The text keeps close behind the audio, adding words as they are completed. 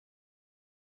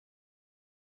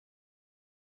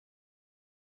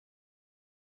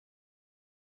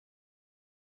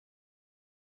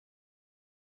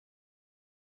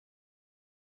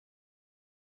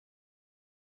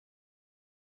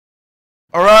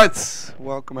All right,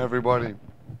 welcome everybody.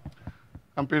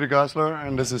 I'm Peter Geissler,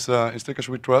 and this is In Stickers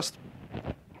We Trust.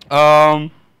 I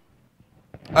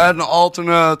had an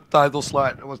alternate title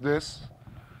slide. It was this,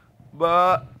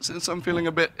 but since I'm feeling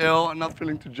a bit ill and not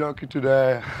feeling too jokey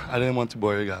today, I didn't want to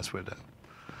bore you guys with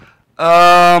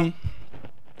that.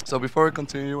 So before we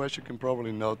continue, as you can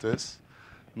probably notice,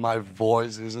 my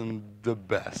voice isn't the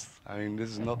best. I mean, this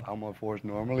is not how my voice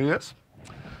normally is.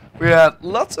 We had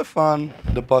lots of fun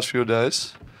the past few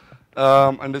days,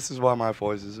 and this is why my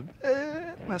voice is a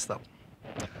bit messed up.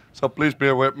 So please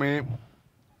bear with me.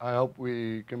 I hope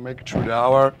we can make it through the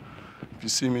hour. If you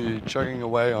see me chugging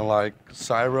away on like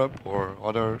syrup or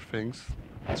other things,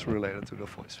 it's related to the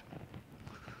voice.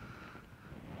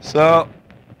 So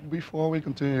before we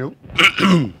continue,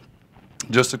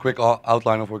 just a quick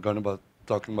outline of what we're going to be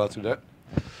talking about today.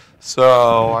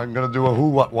 So I'm going to do a who,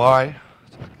 what, why.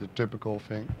 It's like the typical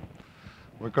thing.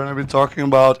 We're going to be talking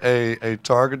about a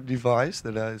target device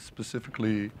that is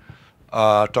specifically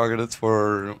targeted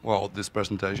for, well, this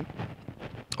presentation.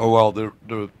 Oh, well, the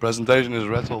presentation is a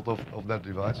result of that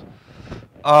device.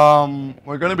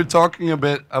 We're going to be talking a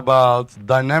bit about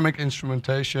dynamic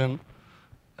instrumentation.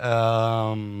 Yeah,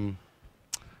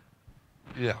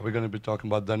 we're going to be talking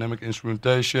about dynamic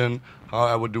instrumentation, how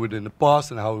I would do it in the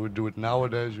past and how we would do it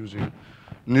nowadays using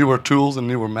newer tools and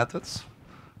newer methods.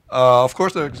 Of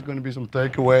course, there's going to be some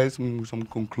takeaways, some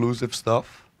conclusive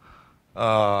stuff.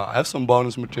 I have some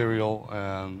bonus material,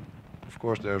 and of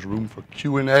course, there's room for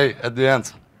Q&A at the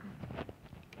end.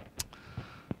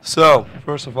 So,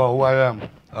 first of all, who I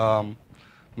am.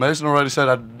 Mason already said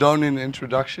I don't need an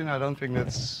introduction. I don't think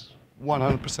that's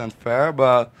 100% fair,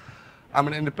 but I'm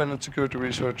an independent security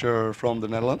researcher from the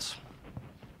Netherlands.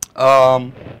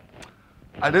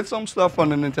 I did some stuff on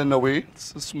the Nintendo Wii.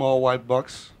 It's a small white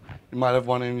box. You might have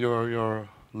one in your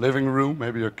living room.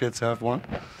 Maybe your kids have one.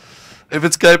 If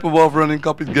it's capable of running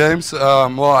copied games,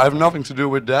 well, I have nothing to do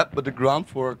with that, but the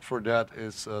groundwork for that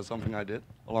is something I did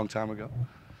a long time ago.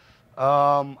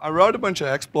 I wrote a bunch of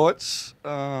exploits,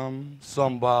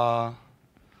 Samba,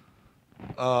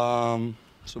 some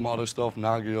other stuff,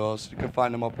 Nagios. You can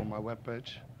find them up on my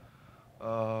webpage.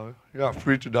 Yeah,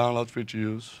 free to download, free to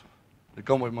use. They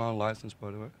come with my own license,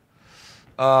 by the way.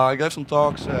 I gave some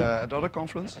talks at other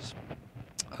conferences.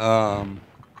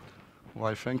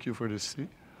 Why, thank you for this seat.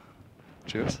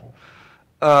 Cheers.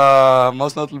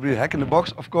 Most notably Hack in the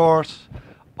Box, of course.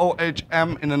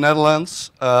 OHM in the Netherlands,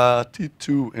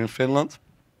 T2 in Finland.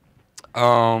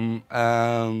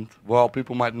 And, well,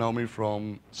 people might know me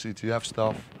from CTF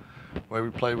stuff, where we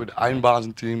play with the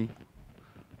Eindbazen team.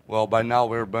 Well, by now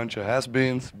we're a bunch of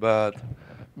has-beens, but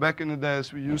back in the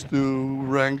days we used to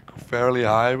rank fairly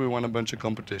high. We won a bunch of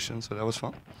competitions, so that was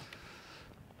fun.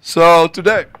 So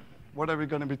today, what are we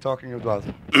going to be talking about?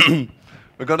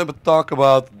 We're going to talk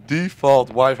about default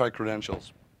Wi-Fi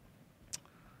credentials.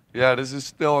 Yeah, this is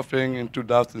still a thing in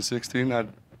 2016. I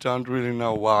don't really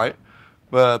know why,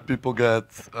 but people get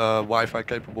Wi-Fi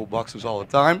capable boxes all the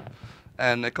time,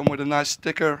 and they come with a nice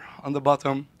sticker on the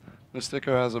bottom. The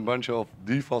sticker has a bunch of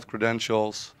default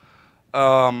credentials,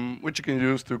 which you can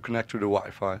use to connect to the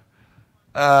Wi-Fi.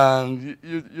 And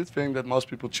you'd think that most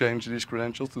people change these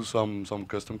credentials to some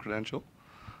custom credential.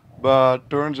 But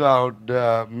turns out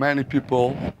that many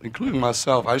people, including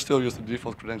myself, I still use the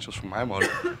default credentials from my modem.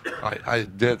 I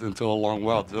did until a long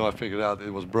while, until I figured out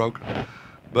it was broken.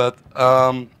 But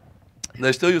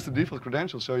they still use the default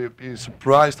credentials, so you'd be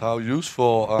surprised how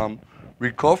useful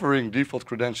recovering default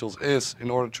credentials is in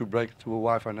order to break into a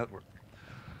Wi-Fi network.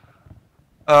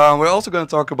 We're also going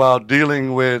to talk about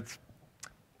dealing with,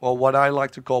 well, what I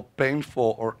like to call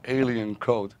painful or alien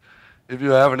code. If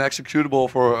you have an executable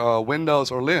for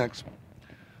Windows or Linux,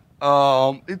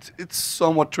 it's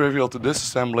somewhat trivial to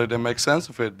disassemble it and make sense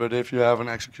of it. But if you have an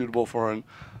executable for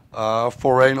a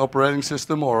foreign operating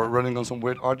system or running on some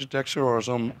weird architecture or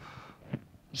some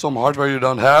hardware you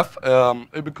don't have,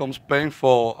 it becomes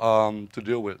painful to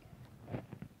deal with.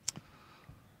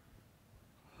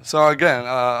 So again,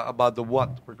 about the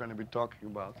what we're going to be talking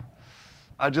about.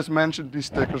 I just mentioned these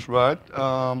stickers, right?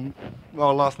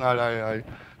 Well, last night I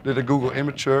did a Google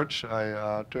image search.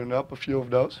 I turned up a few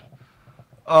of those.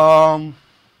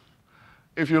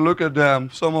 If you look at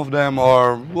them, some of them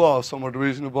are, well, somewhat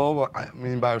reasonable. I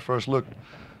mean, by first look.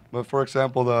 But for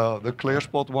example, the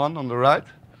ClearSpot one on the right,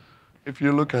 if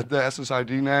you look at the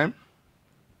SSID name,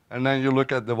 and then you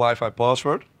look at the Wi-Fi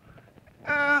password,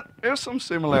 there's some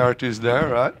similarities there,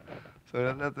 right?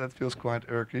 So that feels quite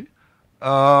irky.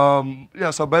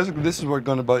 Yeah, so basically this is what we're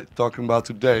going to be talking about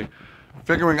today.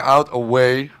 Figuring out a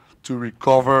way to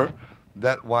recover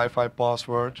that Wi-Fi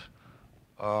password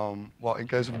well, in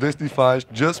case of this device,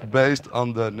 just based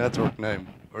on the network name,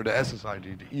 or the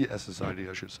SSID, the ESSID,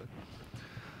 I should say.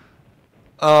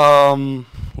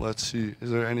 Let's see,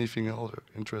 is there anything else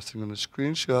interesting on the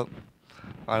screenshot?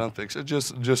 I don't think so,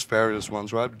 just various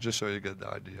ones, right? Just so you get the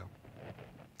idea.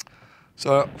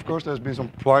 So, of course, there's been some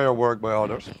prior work by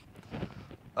others.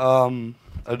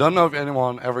 I don't know if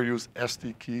anyone ever used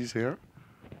SD keys here,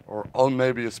 or on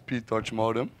maybe a speed touch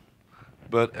modem.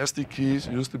 But SD keys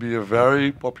used to be a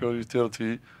very popular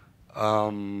utility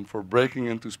for breaking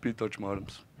into speed touch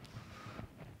modems.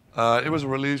 It was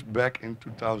released back in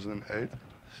 2008.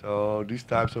 So these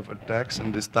types of attacks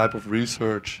and this type of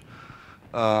research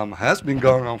has been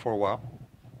going on for a while.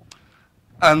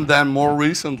 And then more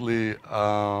recently,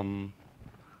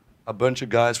 a bunch of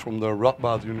guys from the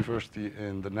Radboud University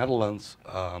in the Netherlands,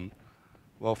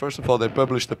 well, first of all, they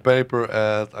published a paper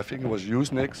at, I think it was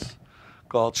Usenix,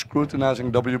 called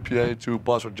Scrutinizing WPA2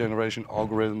 Password Generation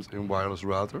Algorithms in Wireless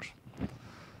Routers,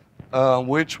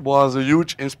 which was a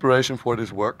huge inspiration for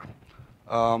this work.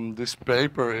 This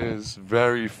paper is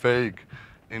very vague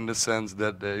in the sense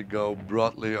that they go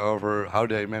broadly over how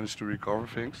they manage to recover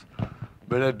things,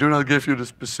 but they do not give you the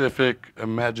specific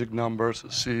magic numbers,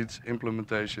 seeds,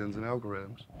 implementations, and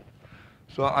algorithms.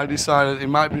 So I decided it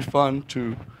might be fun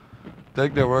to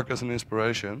take their work as an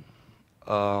inspiration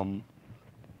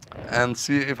and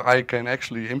see if I can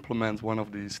actually implement one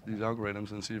of these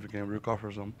algorithms and see if we can recover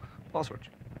some passwords.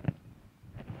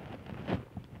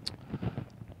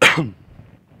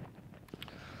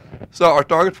 So our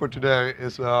target for today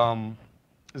is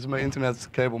my internet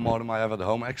cable modem I have at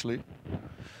home, actually.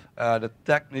 The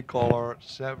Technicolor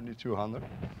 7200.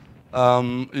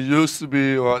 It used to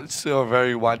be, well, it's still a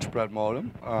very widespread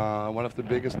modem. One of the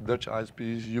biggest Dutch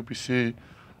ISPs, UPC,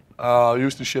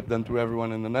 used to ship them to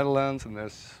everyone in the Netherlands. And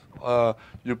there's,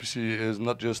 UPC is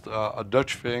not just a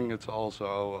Dutch thing, it's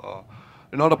also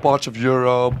in other parts of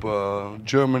Europe,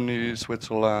 Germany,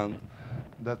 Switzerland,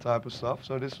 that type of stuff.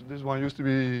 So this one used to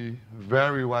be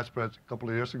very widespread a couple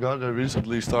of years ago. They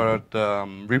recently started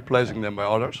replacing them by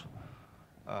others.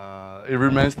 It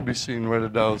remains to be seen whether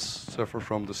those suffer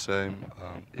from the same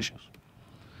issues.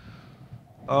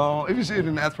 If you see it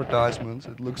in advertisements,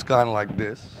 it looks kind of like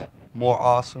this. More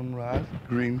awesome, right?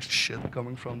 Green shit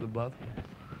coming from the bottom.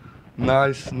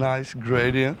 Nice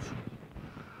gradient.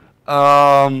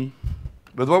 But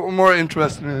what we're more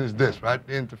interested in is this, right?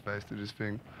 The interface to this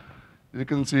thing. You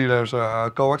can see there's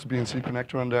a coax BNC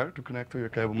connector on there to connect to your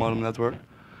cable modem network.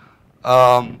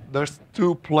 There's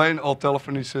two plain old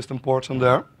telephony system ports on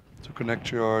there to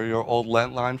connect your old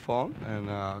landline phone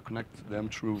and connect them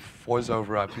through voice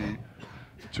over IP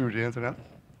to the internet.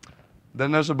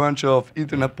 Then there's a bunch of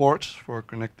Ethernet ports for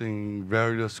connecting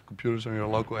various computers on your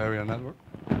local area network.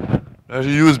 There's a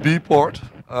USB port.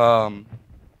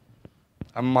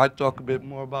 I might talk a bit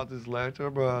more about this later,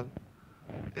 but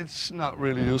it's not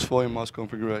really useful in most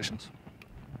configurations.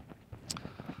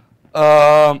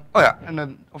 Oh yeah, and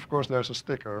then of course there's a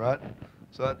sticker, right?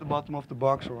 So at the bottom of the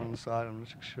box or on the side, I'm not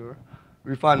sure,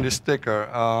 we find this sticker,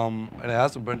 and it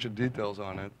has a bunch of details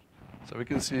on it. So we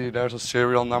can see there's a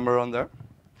serial number on there.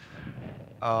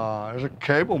 There's a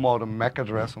cable modem MAC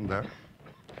address on there.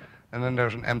 And then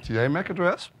there's an MTA MAC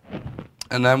address.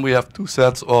 And then we have two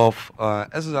sets of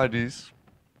SSIDs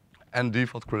and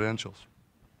default credentials.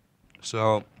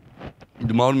 So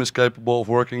the modem is capable of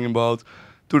working in both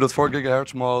 2.4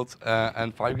 GHz mode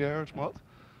and 5 GHz mode.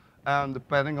 And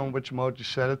depending on which mode you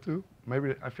set it to,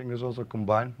 maybe I think there's also a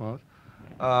combined mode,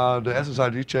 the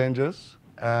SSID changes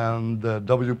and the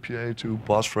WPA2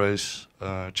 passphrase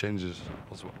changes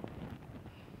as well.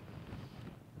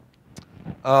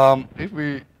 If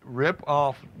we rip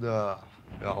off the,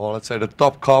 well, let's say the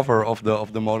top cover of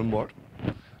the modem board,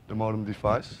 the modem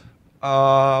device,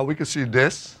 we can see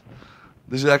this.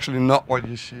 This is actually not what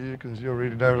you see. You can see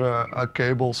already there's a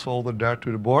cable soldered there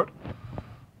to the board.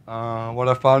 What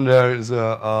I found there is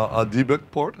a debug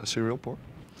port, a serial port.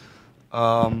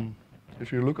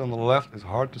 If you look on the left, it's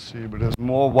hard to see, but there's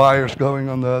more wires going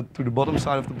on to the bottom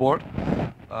side of the board.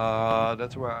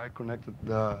 That's where I connected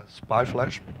the SPI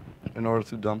flash in order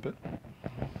to dump it.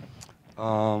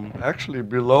 Actually,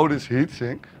 below this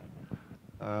heatsink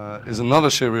is another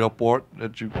serial port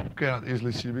that you cannot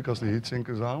easily see because the heatsink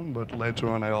is on, but later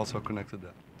on I also connected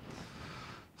that.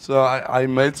 So I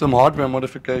made some hardware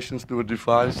modifications to a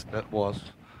device that was,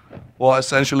 well,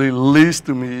 essentially leased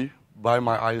to me by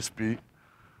my ISP.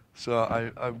 So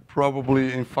I'm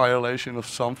probably in violation of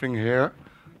something here.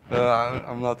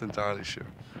 I'm not entirely sure.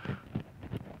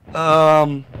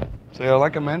 So yeah,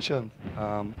 like I mentioned,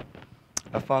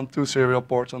 I found two serial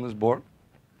ports on this board.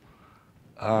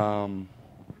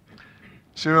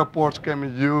 Serial ports can be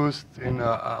used in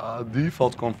a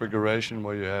default configuration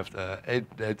where you have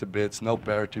 8 data bits, no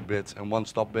parity bits, and 1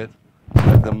 stop bit.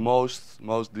 Like the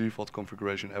most default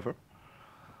configuration ever.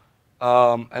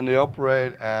 And they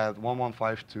operate at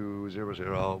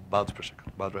 115200 baud per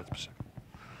second, baud rates per second.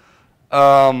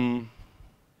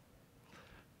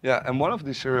 Yeah, and one of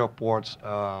these serial ports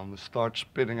starts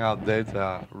spitting out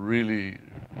data really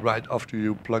right after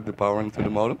you plug the power into the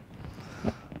modem.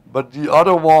 But the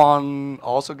other one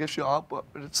also gives you output,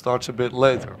 but it starts a bit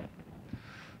later.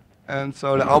 And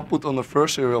so the output on the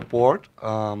first serial port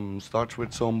starts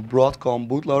with some Broadcom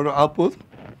bootloader output,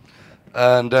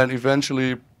 and then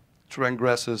eventually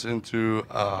transgresses into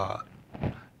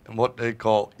what they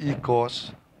call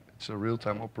ECOS. It's a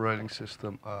real-time operating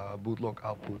system bootlog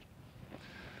output.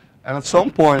 And at some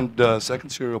point, the second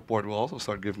serial port will also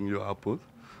start giving you output.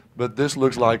 But this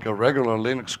looks like a regular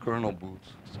Linux kernel boot.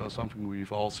 So something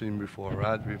we've all seen before,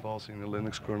 right? We've all seen a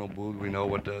Linux kernel boot. We know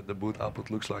what the boot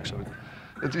output looks like, so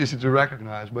it's easy to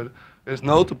recognize. But it's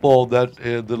notable that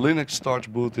the Linux starts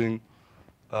booting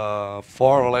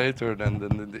far later than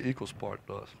the ECOS part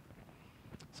does.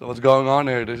 So what's going on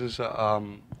here, this is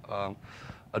a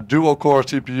dual-core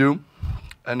CPU.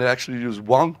 And they actually use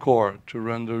 1 core to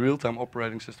run the real-time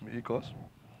operating system ECOS.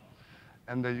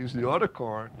 And they use the other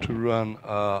core to run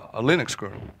a Linux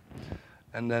kernel.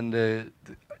 And then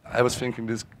I was thinking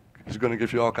this is going to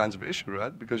give you all kinds of issues,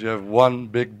 right? Because you have one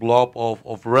big blob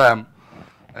of RAM,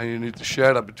 and you need to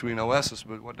share that between OSs.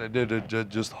 But what they did, they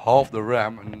just halved the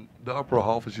RAM, and the upper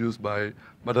half is used by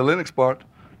the Linux part,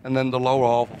 and then the lower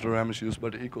half of the RAM is used by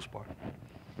the ECOS part.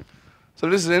 So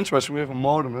this is interesting. We have a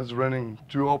modem that's running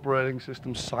 2 operating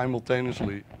systems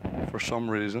simultaneously for some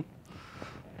reason.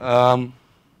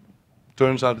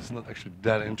 Turns out it's not actually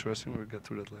that interesting. We'll get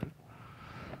to that later.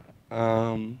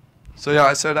 So yeah,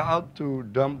 I set out to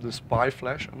dump the SPI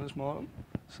flash on this modem.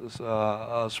 This is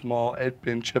a small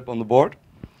 8-pin chip on the board.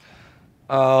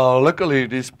 Luckily,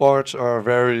 these parts are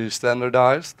very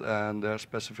standardized, and there are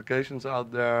specifications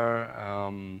out there.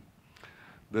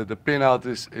 The pinout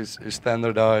is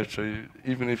standardized, so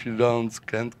even if you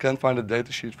can't find a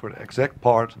datasheet for the exact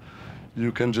part,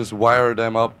 you can just wire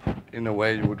them up in a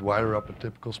way you would wire up a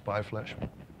typical SPI flash.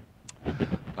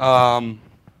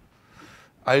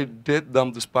 I did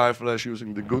dump the SPI flash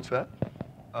using the GoodFed.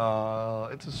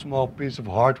 It's a small piece of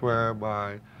hardware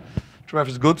by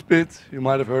Travis Goodspeed. You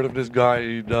might have heard of this guy.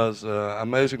 He does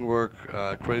amazing work,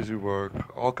 crazy work,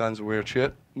 all kinds of weird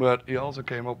shit. But he also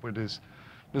came up with this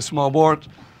small board.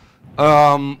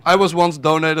 I was once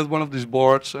donated one of these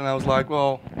boards, and I was like,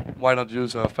 well, why not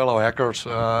use a fellow hacker's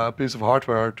piece of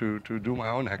hardware to do my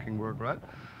own hacking work, right?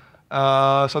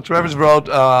 So Travis wrote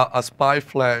a SPI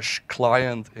flash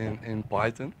client in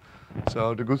Python.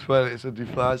 So the GoodFed is a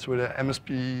device with an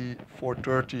MSP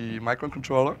 430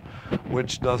 microcontroller,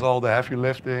 which does all the heavy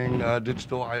lifting,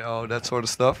 digital I/O, that sort of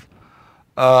stuff.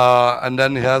 And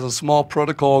then he has a small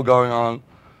protocol going on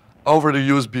over the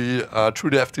USB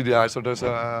through the FTDI. So there's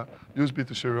a USB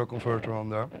to serial converter on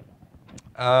there.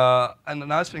 And the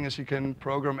nice thing is you can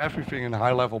program everything in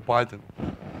high-level Python.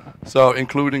 So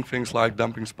including things like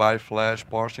dumping SPI flash,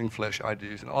 parsing flash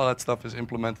IDs, and all that stuff is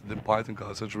implemented in Python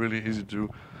code. So it's really easy to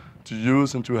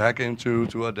use and to hack into,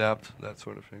 to adapt, that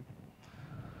sort of thing.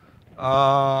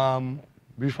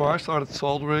 Before I started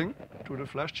soldering to the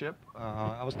flash chip,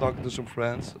 I was talking to some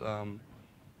friends.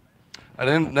 I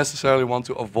didn't necessarily want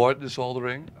to avoid the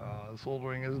soldering.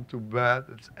 Soldering isn't too bad.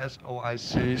 It's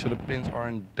SOIC, so the pins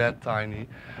aren't that tiny.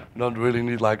 You don't really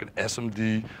need like an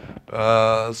SMD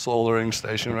soldering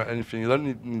station or anything. You don't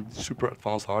need super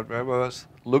advanced hardware. But I was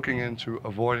looking into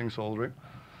avoiding soldering.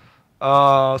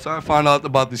 So I found out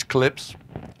about these clips.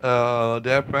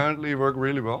 They apparently work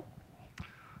really well.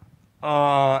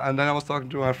 And then I was talking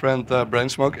to my friend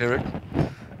Brainsmoke, Eric.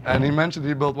 And he mentioned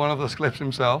he built one of those clips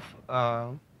himself.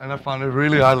 And I found it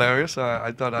really hilarious.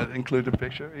 I thought I'd include a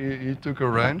picture. He took a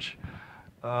wrench.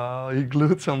 He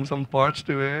glued some parts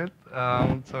to it.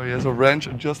 So he has a wrench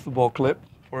adjustable clip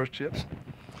for his chips.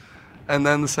 And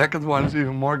then the second one is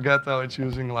even more ghetto. It's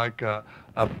using like a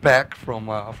pack from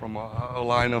a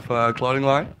line of clothing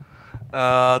line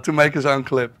to make his own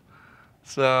clip.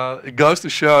 So it goes to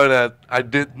show that I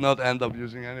did not end up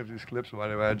using any of these clips, by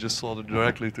the way. I just soldered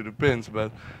directly to the pins,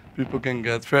 but people can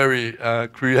get very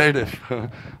creative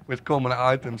with common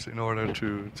items in order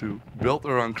to build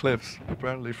their own clips,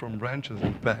 apparently from branches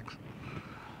and packs.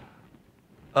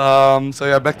 So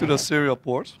yeah, back to the serial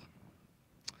ports.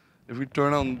 If we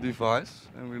turn on the device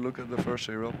and we look at the first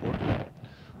serial port,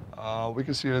 we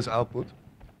can see this output.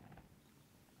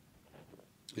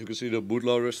 You can see the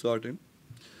bootloader starting.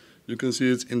 You can see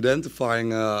it's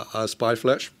identifying a SPI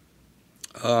flash.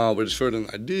 with a certain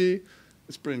ID.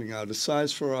 It's printing out the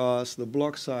size for us, the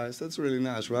block size. That's really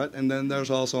nice, right? And then there's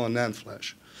also a NAND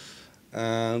flash.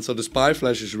 And so the SPI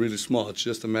flash is really small. It's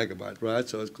just a megabyte, right?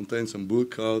 So it contains some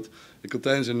boot code. It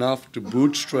contains enough to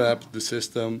bootstrap the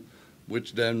system,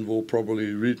 which then will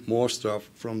probably read more stuff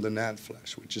from the NAND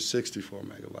flash, which is 64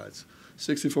 megabytes.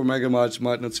 64 megabytes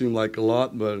might not seem like a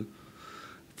lot, but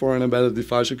for an embedded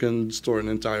device, you can store an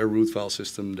entire root file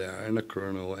system there and a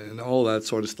kernel and all that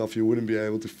sort of stuff you wouldn't be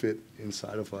able to fit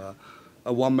inside of a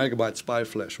 1 megabyte SPI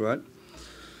flash, right?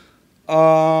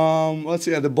 Let's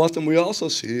see, at the bottom we also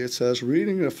see it says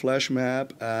reading the flash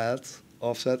map at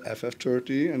offset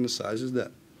FF30 and the size is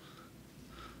that.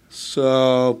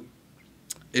 So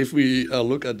if we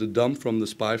look at the dump from the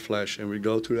SPI flash and we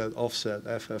go to that offset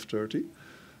FF30,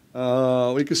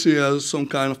 we can see some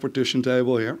kind of partition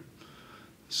table here.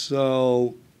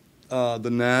 So the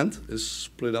NAND is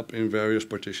split up in various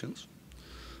partitions.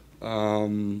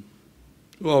 Well,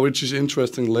 which is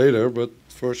interesting later, but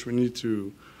first we need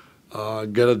to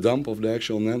get a dump of the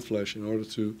actual NAND flash in order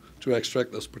to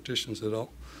extract those partitions at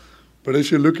all. But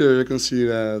if you look here, you can see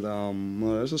that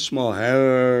well, there's a small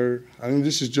header. I mean,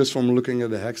 this is just from looking at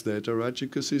the hex data, right? You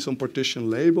can see some partition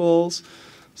labels,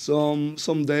 some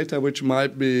data which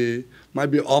might be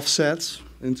offsets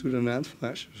into the NAND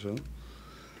flash. So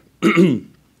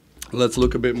let's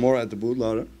look a bit more at the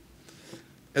bootloader.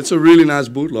 It's a really nice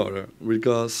bootloader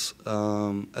because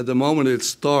at the moment it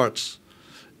starts,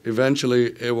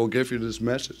 eventually it will give you this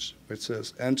message which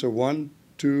says enter 1,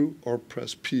 2, or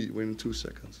press P within 2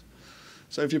 seconds.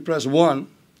 So if you press 1,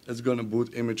 it's going to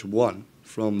boot image 1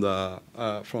 from the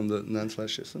NAND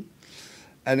flash system.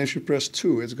 And if you press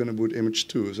 2, it's going to boot image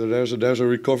 2. So there's a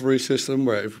recovery system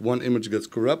where if one image gets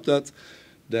corrupted,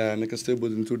 then it can still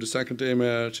boot into the second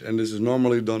image. And this is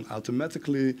normally done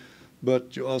automatically.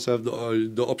 But you also have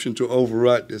the option to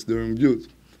override this during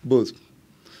boot.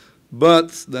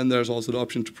 But then there's also the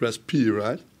option to press P,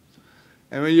 right?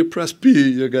 And when you press P,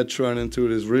 you get thrown into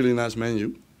this really nice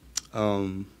menu.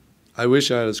 I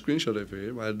wish I had a screenshot over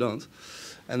here, but I don't.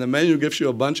 And the menu gives you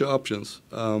a bunch of options.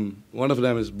 One of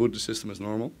them is boot the system as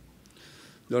normal.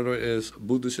 The other is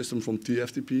boot the system from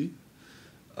TFTP.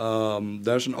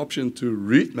 There's an option to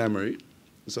read memory,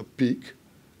 it's a peek.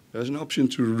 There's an option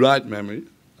to write memory,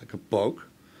 like a poke.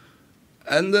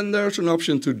 And then there's an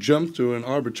option to jump to an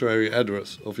arbitrary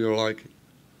address of your liking.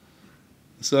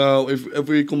 So if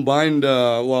we combine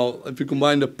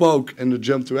the poke and the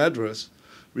jump to address,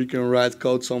 we can write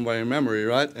code somewhere in memory,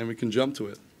 right? And we can jump to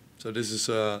it. So this is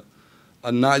a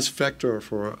nice factor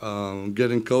for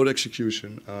getting code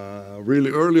execution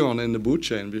really early on in the boot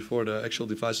chain before the actual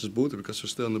device is booted because we're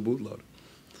still in the bootloader.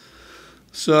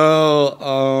 So,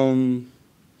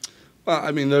 well,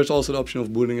 I mean, there's also the option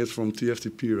of booting it from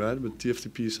TFTP, right? But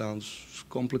TFTP sounds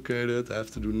complicated. I have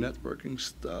to do networking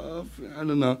stuff. I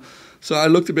don't know. So I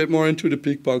looked a bit more into the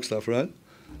peek poke stuff, right?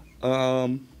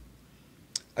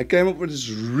 I came up with this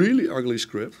really ugly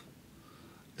script.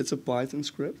 It's a Python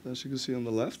script, as you can see on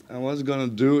the left. And what it's going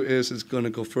to do is it's going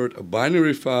to convert a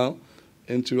binary file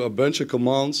into a bunch of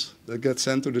commands that get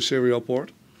sent to the serial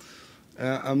port.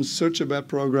 I'm such a bad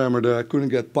programmer that I couldn't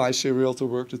get PySerial to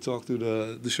work to talk to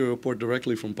the serial port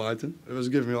directly from Python. It was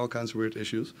giving me all kinds of weird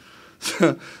issues.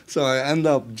 So I end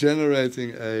up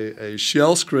generating a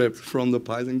shell script from the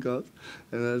Python code.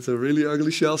 And it's a really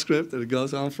ugly shell script that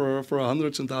goes on for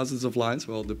hundreds and thousands of lines,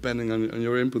 well, depending on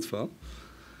your input file.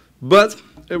 But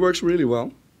it works really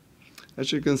well.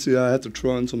 As you can see, I had to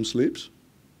throw in some sleeps,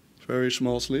 very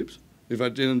small sleeps. If I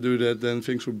didn't do that, then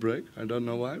things would break. I don't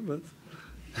know why, but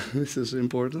this is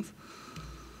important.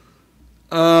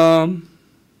 So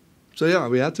yeah,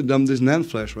 we had to dump this NAND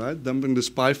flash, right? Dumping the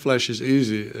SPI flash is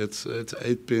easy. It's an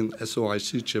 8-pin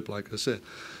SoIC chip, like I said.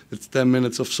 It's 10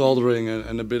 minutes of soldering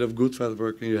and a bit of good fat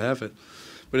work, and you have it.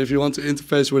 But if you want to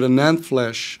interface with a NAND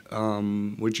flash,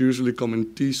 which usually come in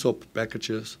TSOP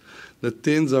packages, the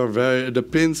pins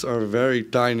are very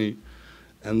tiny,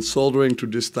 and soldering to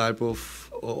this type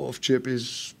of chip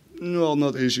is well,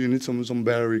 not easy. You need some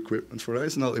better equipment for that.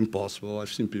 It's not impossible.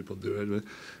 I've seen people do it, but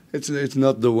it's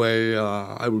not the way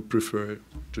I would prefer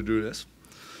to do this.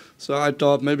 So I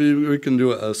thought maybe we can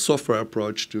do a software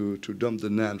approach to dump the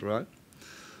NAND, right?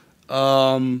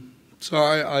 So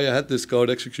I had this code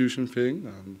execution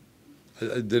thing.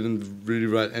 I didn't really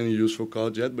write any useful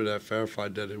code yet, but I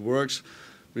verified that it works.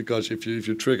 Because if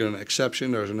you trigger an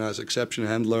exception, there's a nice exception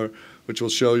handler which will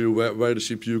show you where the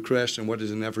CPU crashed and what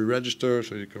is in every register.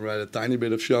 So you can write a tiny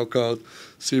bit of shell code,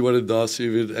 see what it does, see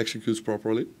if it executes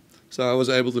properly. So I was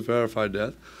able to verify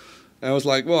that. And I was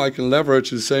like, well, I can leverage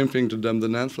the same thing to dump the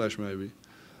NAND flash maybe.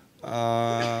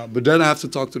 But then I have to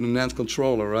talk to the NAND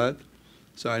controller, right?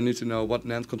 So I need to know what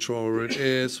NAND controller it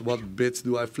is, what bits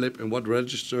do I flip, and what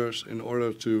registers in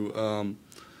order to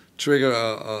trigger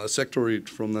a sector read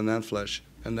from the NAND flash,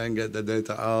 and then get the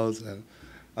data out. And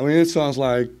I mean, it sounds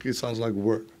like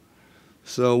work.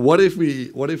 So what if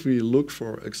we look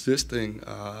for existing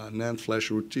NAND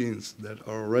flash routines that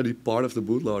are already part of the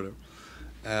bootloader,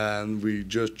 and we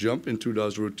just jump into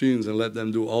those routines and let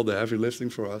them do all the heavy lifting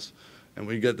for us, and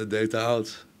we get the data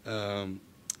out.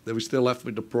 Then we're still left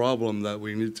with the problem that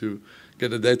we need to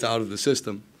get the data out of the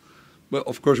system. But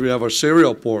of course we have our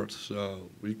serial port,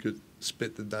 so we could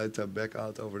spit the data back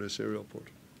out over the serial port.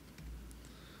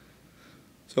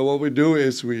 So what we do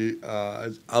is we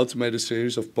automate a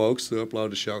series of pokes to upload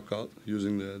the shellcode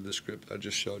using the script I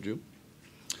just showed you.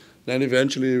 Then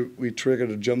eventually we trigger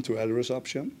the jump to address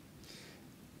option.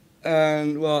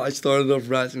 And well, I started off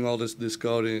writing all this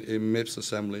code in MIPS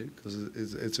assembly because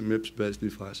it's a MIPS-based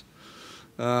device.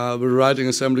 But writing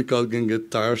assembly code can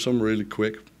get tiresome really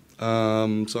quick.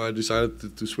 So I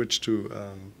decided to switch to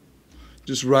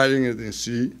just writing it in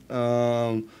C,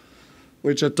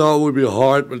 which I thought would be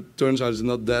hard, but it turns out it's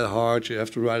not that hard. You have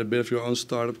to write a bit of your own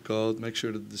startup code, make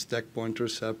sure that the stack pointer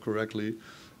is set correctly,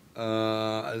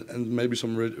 and maybe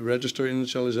some register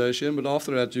initialization. But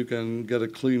after that, you can get a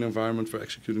clean environment for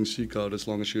executing C code as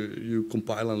long as you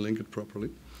compile and link it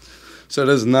properly. So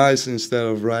that's nice. Instead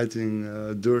of writing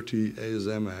dirty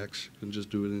ASM hacks, you can just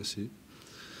do it in C.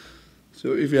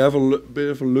 So if you have a bit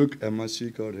of a look at my C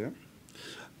code here,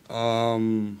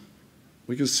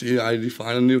 we can see I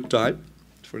define a new type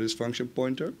for this function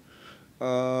pointer.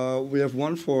 We have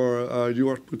one for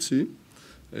UART_C,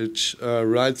 which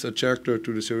writes a character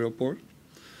to the serial port.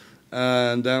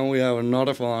 And then we have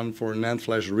another one for NAND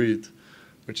flash read,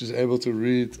 which is able to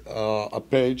read a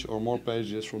page or more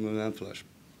pages from the NAND flash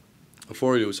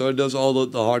for you. So it does all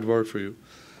the hard work for you.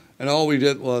 And all we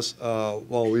did was,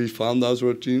 well, we found those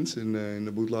routines in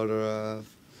the bootloader,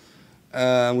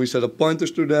 and we set up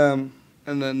pointers to them,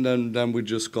 and then we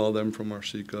just call them from our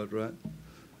C code, right?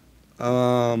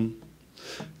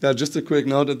 Yeah, just a quick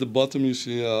note at the bottom, you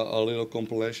see a little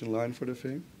compilation line for the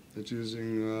thing. It's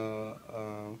using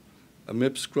a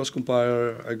MIPS cross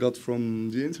compiler I got from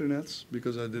the internet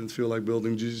because I didn't feel like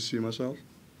building GCC myself.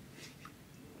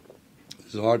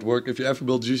 It's hard work. If you ever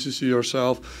build GCC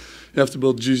yourself, you have to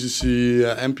build GCC,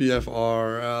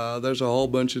 MPFR. There's a whole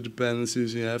bunch of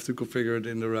dependencies. You have to configure it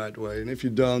in the right way. And if you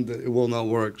don't, it will not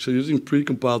work. So using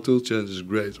pre-compiled toolchains is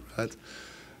great, right?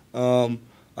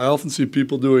 I often see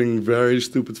people doing very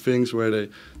stupid things where they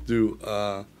do,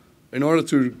 in order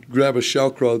to grab a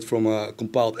shellcode from a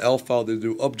compiled ELF file, they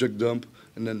do object dump,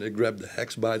 and then they grab the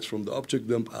hex bytes from the object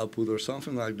dump output or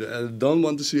something like that. And I don't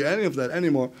want to see any of that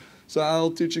anymore. So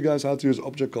I'll teach you guys how to use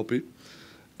object copy.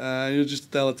 You just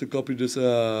tell it to copy this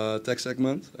text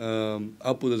segment.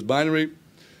 Output is binary.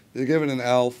 You give it an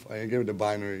ELF, and you give it a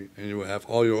binary, and you will have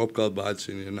all your opcode bytes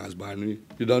in your nice binary.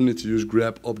 You don't need to use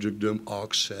grab, object dump, aux,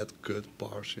 set, cut,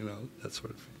 parse, you know, that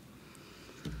sort of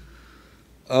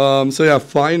thing. So yeah,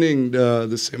 finding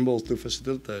the symbols to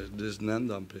facilitate this NAND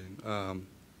dumping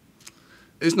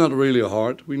is not really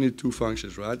hard. We need two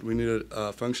functions, right? We need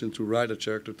a function to write a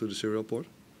character to the serial port.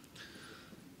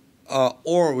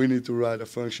 Or we need to write a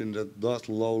function that does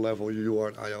low-level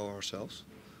UART I/O ourselves,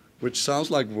 which sounds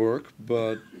like work,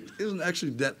 but isn't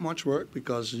actually that much work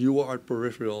because UART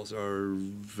peripherals are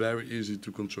very easy to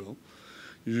control.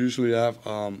 You usually have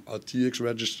a TX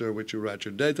register which you write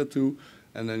your data to,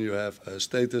 and then you have a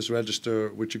status register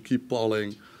which you keep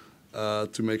polling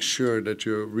to make sure that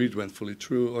your read went fully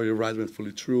true or your write went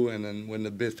fully true, and then when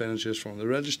the bit vanishes from the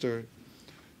register,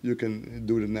 you can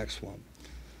do the next one.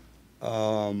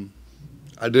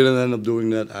 I didn't end up doing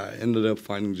that. I ended up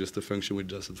finding just a function which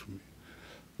does it for me.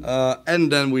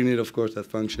 And then we need, of course, that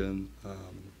function,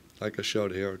 like I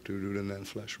showed here, to do the NAND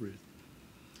flash read.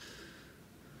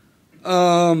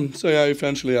 So yeah,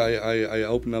 eventually I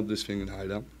open up this thing in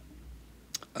HITB.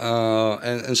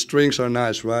 And strings are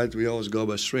nice, right? We always go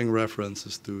by string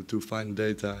references to find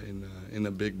data in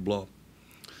a big blob.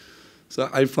 So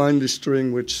I find this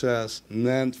string which says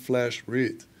NAND flash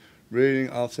read. Reading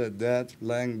offset that,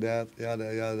 length that,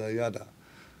 yada, yada, yada.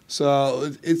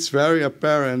 So it's very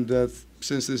apparent that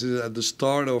since this is at the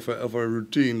start of a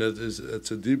routine,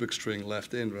 it's a debug string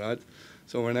left in, right?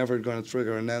 So whenever it's going to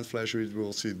trigger a NAND flash read,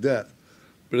 we'll see that.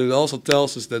 But it also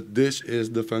tells us that this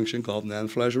is the function called NAND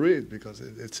flash read because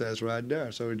it says right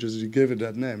there. So you give it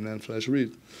that name, NAND flash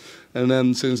read. And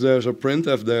then since there's a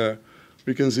printf there,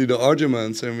 we can see the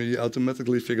arguments and we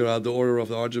automatically figure out the order of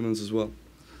the arguments as well.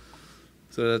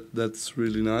 So that's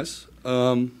really nice.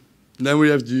 Then we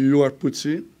have the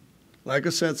UART_C. Like I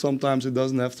said, sometimes it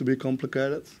doesn't have to be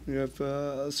complicated. You have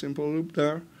a simple loop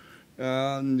there,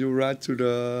 and you write to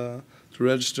the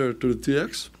register to the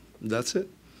TX. That's it.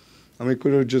 I mean, I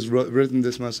could have just written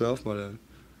this myself, but I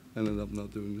ended up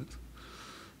not doing it.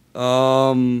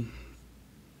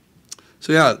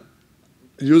 So yeah,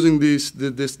 using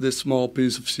this small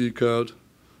piece of C code,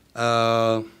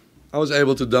 I was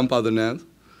able to dump out the NAND.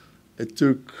 It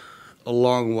took a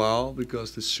long while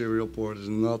because the serial port is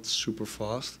not super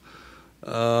fast.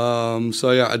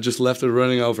 So yeah, I just left it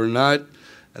running overnight,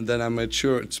 and then I made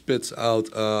sure it spits out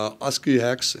ASCII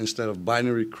hex instead of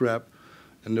binary crap.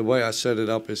 And the way I set it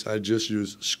up is I just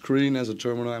use screen as a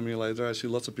terminal emulator. I see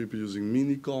lots of people using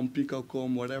minicom,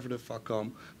 picocom, whatever the fuck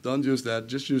com. Don't use that,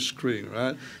 just use screen,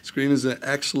 right? Screen is an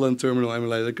excellent terminal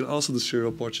emulator. It can also do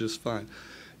serial port just fine.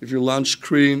 If you launch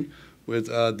screen with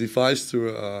a device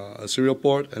through a serial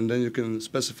port, and then you can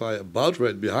specify a baud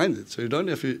rate behind it. So you don't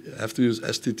have to use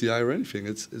STTI or anything.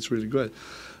 It's really great.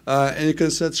 And you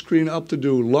can set screen up to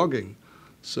do logging.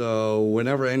 So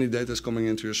whenever any data is coming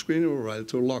into your screen, it will write it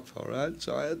to a log file, right?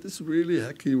 So I had this really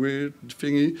hacky, weird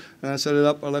thingy, and I set it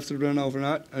up. I left it run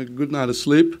overnight. A good night of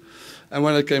sleep. And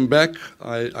when I came back,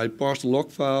 I parsed the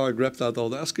log file, I grabbed out all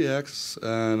the ASCII hex,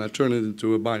 and I turned it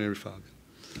into a binary file.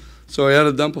 So I had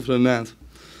a dump of the NAND.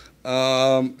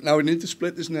 Now we need to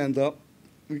split this NAND up.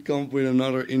 We come up with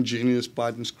another ingenious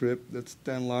Python script that's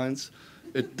 10 lines.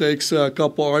 It takes a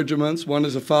couple arguments. One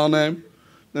is a file name.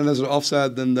 Then there's an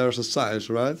offset, then there's a size,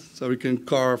 right? So we can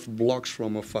carve blocks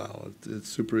from a file. It's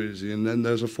super easy. And then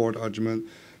there's a fourth argument,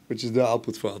 which is the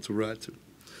output file to write to.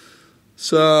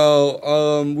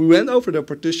 So we went over the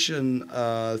partition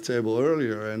table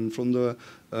earlier, and from the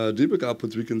debug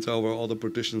output, we can tell where all the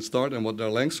partitions start and what their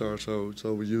lengths are. So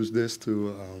we use this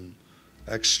to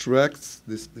extract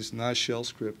this nice shell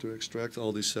script to extract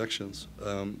all these sections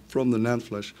from the NAND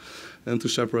flash into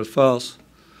separate files.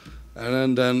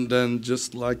 And then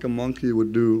just like a monkey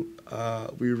would do,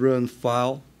 we run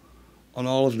file on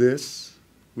all of this,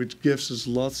 which gives us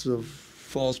lots of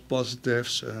false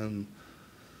positives and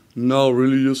no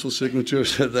really useful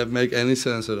signatures that make any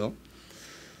sense at all.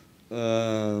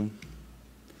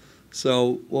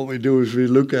 So what we do is we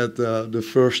look at the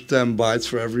first 10 bytes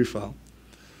for every file.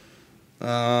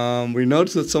 We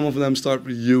notice that some of them start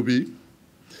with UB.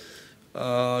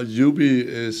 UB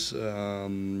is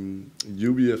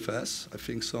UBFS, I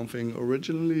think something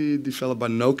originally developed by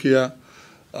Nokia,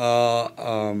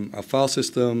 a file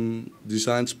system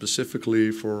designed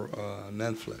specifically for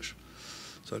NAND flash.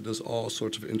 So it does all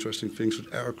sorts of interesting things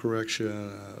with error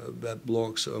correction, bad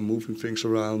blocks, moving things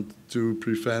around to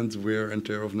prevent wear and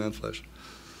tear of NAND flash.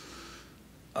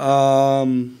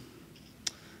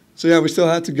 So yeah, we still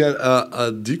had to get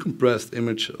a decompressed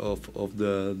image of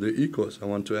the equals I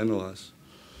want to analyze.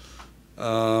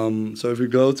 So if we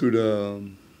go to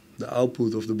the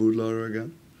output of the bootloader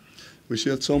again, we see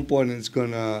at some point it's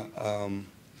going to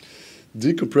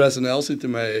decompress an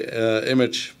LCTMA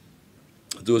image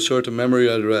to a certain memory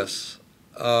address.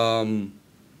 And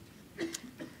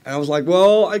I was like,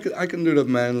 well, I can do that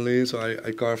manually. So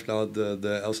I carved out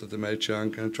the LZMA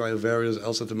chunk and tried various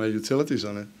LZMA utilities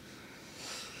on it.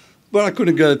 But I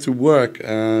couldn't get it to work,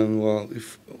 and well,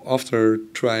 after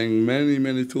trying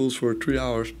many tools for 3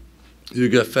 hours, you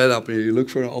get fed up and you look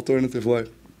for an alternative way.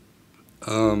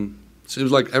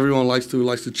 Seems like everyone likes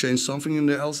to change something in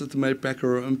the LZMA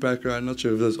packer or unpacker. I'm not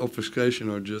sure if that's obfuscation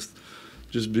or just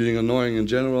being annoying in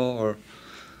general,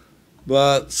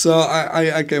 but so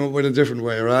I came up with a different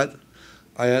way, right?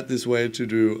 I had this way to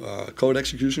do code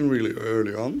execution really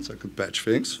early on, so I could patch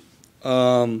things.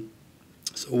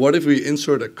 So what if we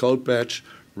insert a code patch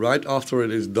right after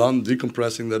it is done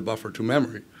decompressing that buffer to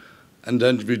memory? And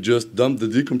then we just dump the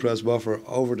decompressed buffer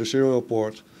over the serial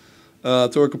port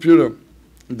to our computer.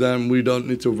 Then we don't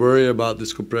need to worry about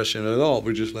this compression at all.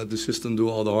 We just let the system do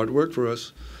all the hard work for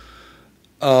us.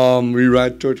 We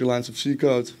write 30 lines of C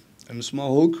code and a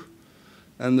small hook.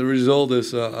 And the result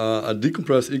is a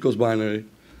decompressed equals binary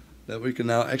that we can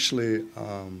now actually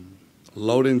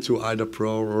load into either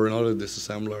Pro or another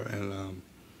disassembler and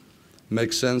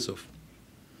make sense of.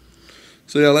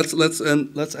 So yeah,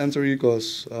 let's enter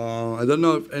equals. I don't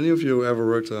know if any of you ever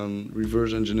worked on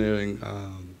reverse engineering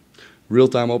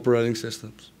real-time operating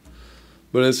systems,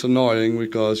 but it's annoying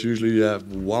because usually you have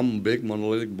one big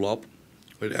monolithic blob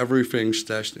with everything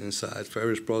stashed inside,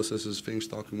 various processes, things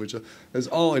talking with each other. It's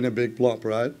all in a big blob,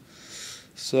 right?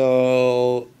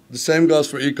 So the same goes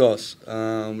for equals.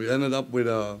 We ended up with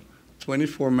a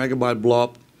 24 megabyte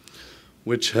blob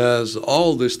which has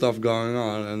all this stuff going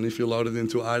on. And if you load it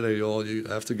into either, you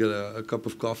have to get a cup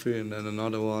of coffee and then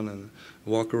another one and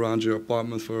walk around your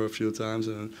apartment for a few times.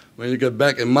 And when you get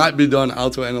back, it might be done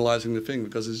auto-analyzing the thing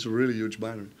because it's a really huge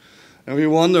binary. And we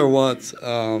wonder what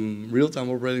real-time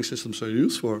operating systems are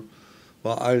used for.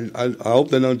 Well, I hope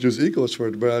they don't use equals for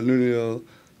it, but I do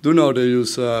know they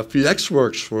use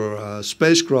VxWorks for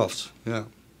spacecrafts. Yeah,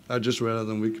 I just read it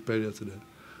on Wikipedia today.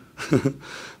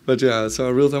 But yeah,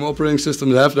 so real-time operating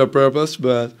systems have their purpose,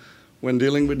 but when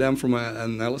dealing with them from an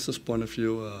analysis point of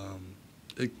view,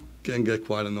 it can get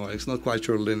quite annoying. It's not quite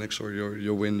your Linux or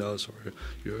your Windows or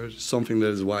your something that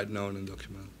is wide known and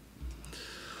documented.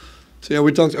 So yeah,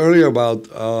 we talked earlier about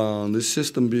this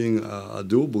system being a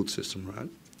dual boot system, right?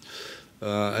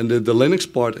 And the Linux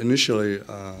part initially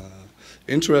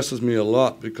interested me a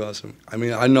lot because, I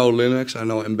mean, I know Linux, I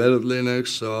know embedded Linux,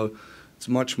 so it's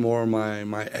much more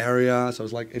my area. So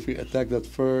it's like, if you attack that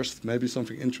first, maybe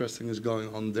something interesting is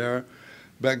going on there.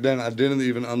 Back then, I didn't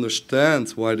even understand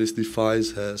why this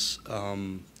device has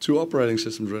two operating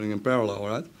systems running in parallel,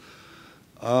 right?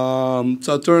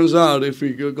 So it turns out, if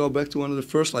we go back to one of the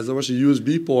first slides, there was a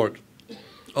USB port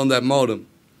on that modem.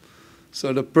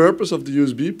 So the purpose of the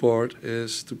USB port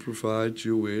is to provide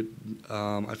you with,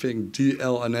 I think,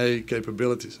 DLNA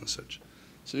capabilities and such.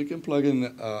 So you can plug in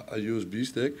a USB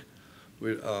stick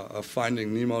with a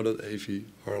Finding Nemo.av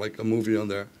or like a movie on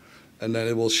there, and then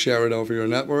it will share it over your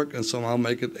network and somehow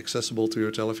make it accessible to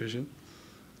your television.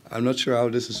 I'm not sure how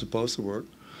this is supposed to work,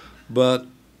 but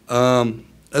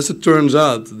as it turns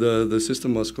out, the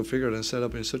system was configured and set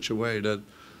up in such a way that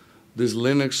this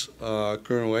Linux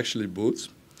kernel actually boots,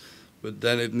 but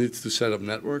then it needs to set up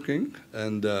networking,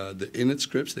 and the init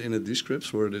scripts, the initd scripts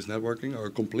for this networking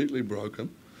are completely broken.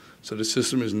 So the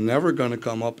system is never going to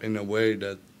come up in a way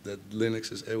that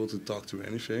Linux is able to talk to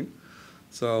anything.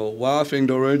 So while I think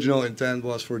the original intent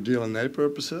was for DLNA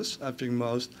purposes, I think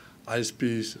most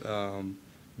ISPs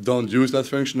don't use that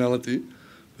functionality,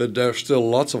 but there's still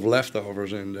lots of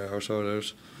leftovers in there. So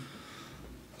there's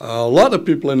a lot of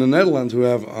people in the Netherlands who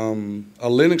have a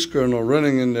Linux kernel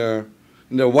running in their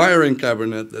wiring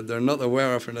cabinet that they're not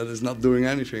aware of and that is not doing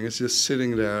anything. It's just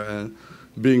sitting there and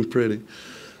being pretty.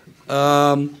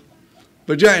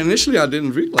 But yeah, initially I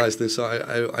didn't realize this, so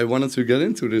I wanted to get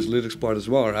into this Linux part as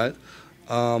well, right?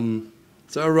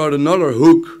 So I wrote another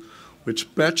hook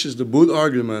which patches the boot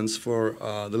arguments for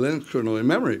the Linux kernel in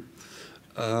memory.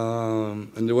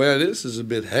 And the way it is a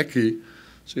bit hacky.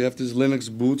 So you have this Linux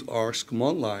boot args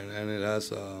command line, and it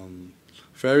has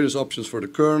various options for the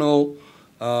kernel.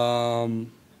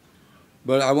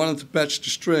 But I wanted to patch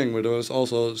the string, but there was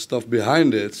also stuff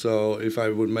behind it. So if I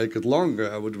would make it longer,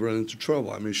 I would run into trouble.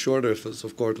 I mean, shorter is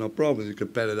of course no problem. You can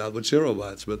pad it out with 0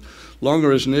 bytes, but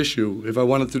longer is an issue if I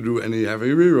wanted to do any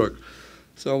heavy rework.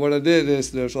 So what I did is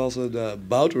there's also the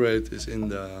baud rate is in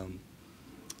the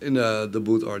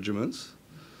boot arguments,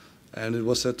 and it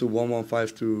was set to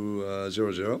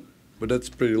 115200. But that's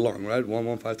pretty long, right?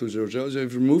 115200. So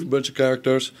if you remove a bunch of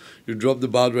characters, you drop the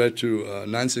baud rate to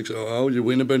 9600, you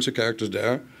win a bunch of characters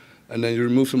there, and then you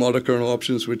remove some other kernel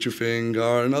options which you think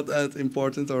are not that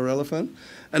important or relevant,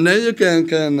 and then you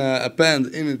can append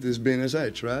init this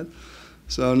bin_sh, right?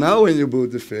 So now when you boot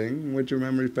the thing, with your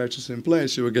memory patches in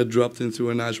place, you will get dropped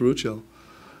into a nice root shell.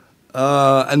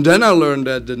 And then I learned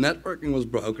that the networking was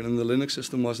broken and the Linux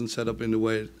system wasn't set up in the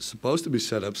way it's supposed to be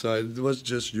set up, so it was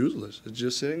just useless. It's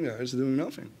just sitting there, it's doing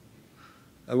nothing.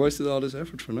 I wasted all this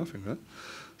effort for nothing, right?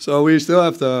 So we still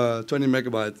have the 20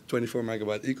 megabyte, 24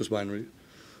 megabyte equals binary.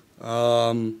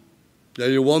 Yeah,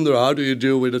 you wonder, how do you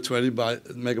deal with a 20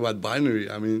 megabyte binary?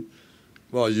 I mean,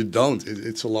 well, you don't.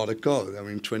 It's a lot of code. I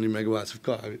mean, 20 megabytes of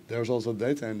code. I mean, there's also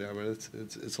data in there, but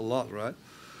it's a lot, right?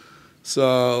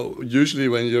 So usually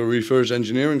when you're reverse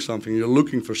engineering something, you're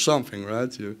looking for something,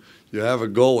 right? You have a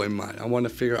goal in mind. I want to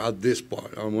figure out this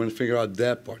part. I want to figure out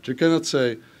that part. You cannot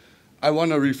say, I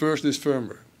want to reverse this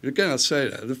firmware. You cannot say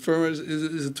that. The firmware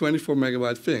is a 24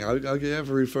 megabyte thing. How can you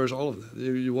ever reverse all of that?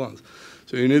 You want.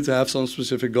 So you need to have some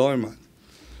specific goal in mind.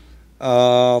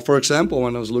 For example,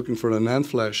 when I was looking for the NAND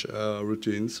flash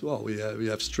routines, well, we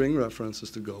have string references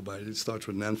to go by. It starts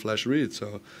with NAND flash read,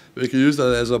 so we can use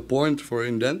that as a point for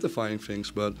identifying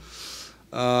things. But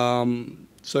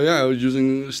so yeah,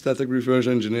 using static reverse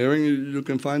engineering, you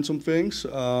can find some things.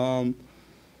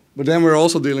 But then we're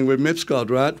also dealing with MIPS code,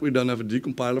 right? We don't have a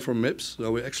decompiler for MIPS,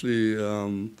 so we actually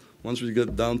once we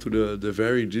get down to the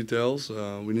very details,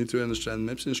 we need to understand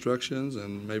MIPS instructions,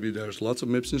 and maybe there's lots of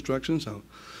MIPS instructions. So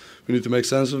we need to make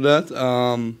sense of that.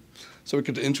 So we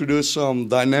could introduce some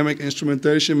dynamic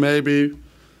instrumentation maybe.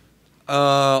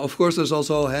 Of course, there's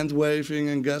also hand waving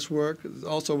and guesswork. It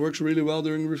also works really well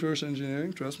during reverse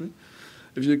engineering, trust me.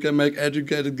 If you can make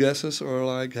educated guesses or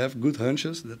like have good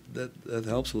hunches, that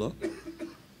helps a lot.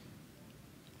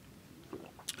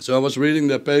 So I was reading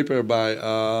the paper by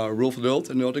Rolf Dult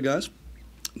and the other guys.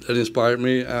 That inspired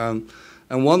me. And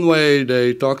one way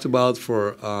they talked about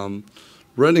for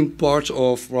running parts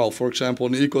of, well, for example,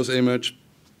 an equals image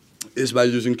is by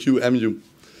using qemu.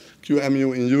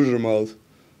 qemu in user mode.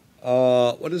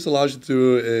 What this allows you to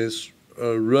do is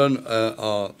run,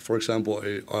 for example,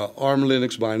 a ARM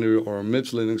Linux binary or a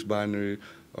MIPS Linux binary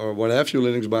or what have you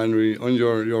Linux binary on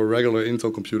your regular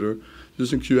Intel computer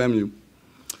using qemu.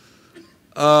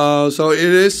 So it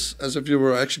is as if you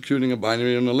were executing a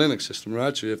binary on a Linux system,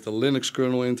 right? So you have the Linux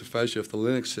kernel interface, you have the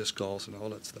Linux syscalls and all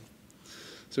that stuff.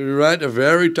 So we write a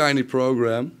very tiny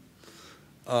program.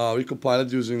 We compile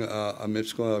it using a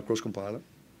MIPS cross-compiler.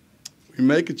 We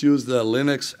make it use the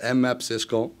Linux mmap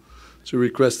syscall to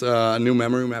request a new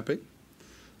memory mapping.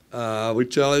 We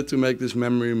tell it to make this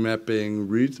memory mapping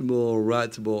readable,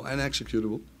 writable, and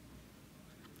executable.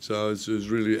 So it's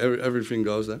really everything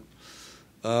goes there.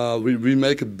 We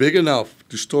make it big enough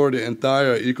to store the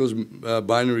entire equals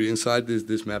binary inside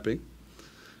this mapping.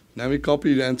 Then we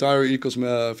copy the entire equals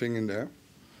thing in there.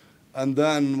 And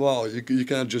then, well, you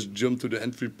can't just jump to the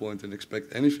entry point and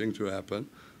expect anything to happen.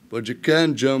 But you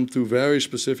can jump to very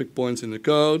specific points in the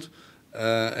code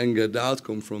and get the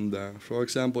outcome from there. For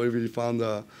example, if you found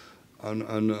a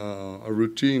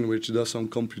routine which does some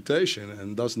computation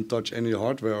and doesn't touch any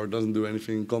hardware or doesn't do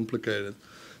anything complicated,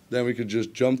 then we could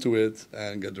just jump to it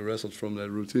and get the result from that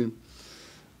routine.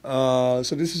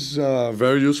 So this is a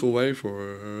very useful way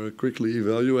for quickly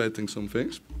evaluating some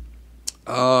things.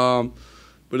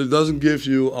 But it doesn't give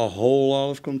you a whole lot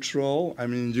of control. I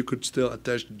mean, you could still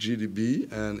attach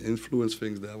GDB and influence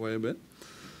things that way a bit.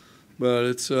 But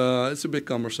it's a bit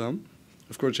cumbersome.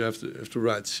 Of course, you have to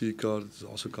write C code. It's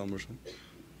also cumbersome.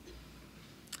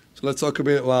 So let's talk a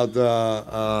bit about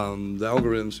the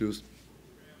algorithms used.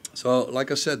 So,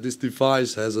 like I said, this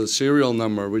device has a serial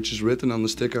number which is written on the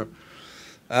sticker.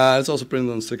 It's also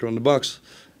printed on the sticker on the box.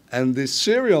 And this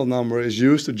serial number is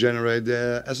used to generate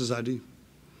the SSID.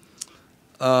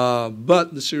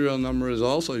 But the serial number is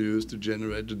also used to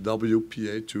generate the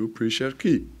WPA2 pre-shared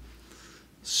key.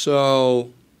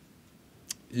 So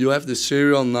you have the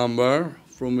serial number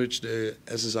from which the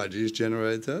SSID is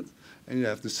generated, and you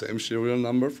have the same serial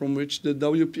number from which the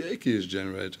WPA key is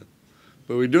generated.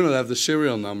 But we do not have the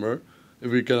serial number if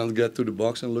we cannot get to the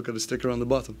box and look at the sticker on the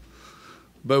bottom.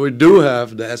 But we do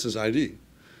have the SSID.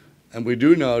 And we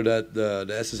do know that the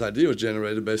SSID was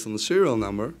generated based on the serial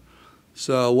number.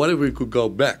 So what if we could go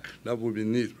back? That would be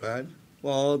neat, right?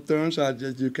 Well, it turns out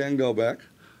that you can go back,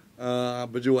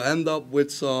 but you will end up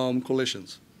with some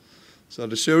collisions. So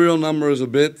the serial number is a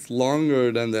bit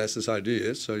longer than the SSID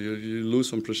is, so you lose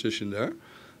some precision there.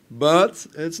 But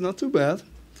it's not too bad.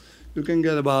 You can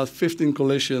get about 15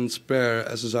 collisions per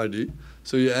SSID.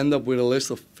 So you end up with a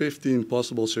list of 15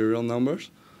 possible serial numbers.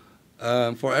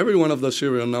 For every one of those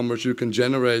serial numbers, you can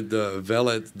generate the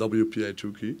valid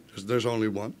WPA2 key. There's only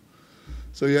one.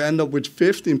 So you end up with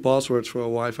 15 passwords for a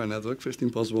Wi-Fi network, 15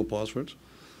 possible passwords.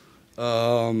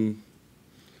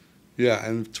 Yeah,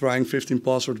 and trying 15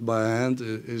 passwords by hand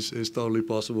is totally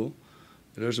possible.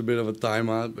 There's a bit of a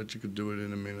timeout, but you could do it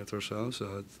in a minute or so.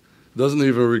 So it doesn't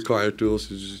even require tools.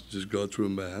 You just go through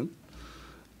them by hand.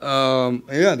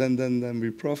 Yeah, then we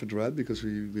profit, right? Because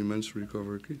we managed to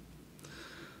recover a key.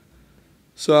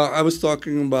 So I was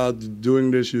talking about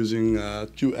doing this using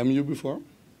qemu before.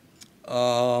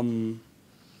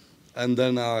 And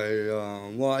then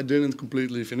I didn't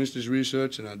completely finish this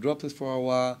research, and I dropped it for a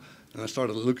while, and I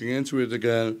started looking into it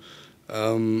again.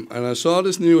 And I saw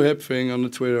this new hip thing on the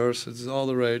Twitters, it's all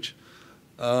the rage,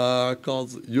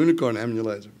 called Unicorn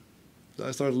emulator. So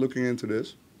I started looking into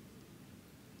this.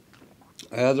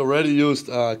 I had already used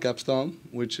Capstone,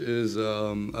 which is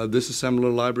a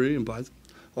disassembler library in Python,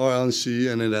 or on C,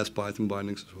 and it has Python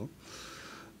bindings as well.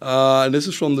 And this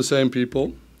is from the same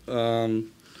people.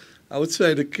 I would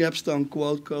say the Capstone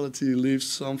quote quality leaves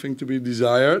something to be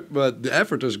desired, but the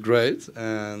effort is great,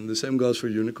 and the same goes for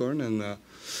Unicorn and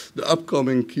the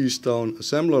upcoming Keystone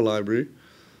assembler library.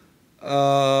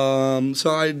 So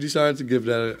I decided to give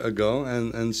that a go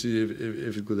and see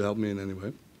if it could help me in any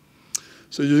way.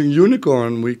 So using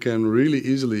Unicorn, we can really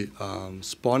easily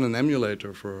spawn an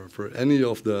emulator for any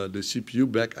of the CPU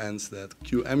backends that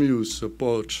qemu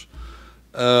supports,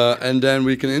 and then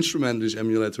we can instrument this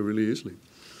emulator really easily.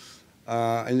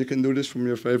 And you can do this from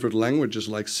your favorite languages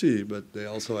like C, but they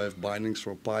also have bindings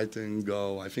for Python,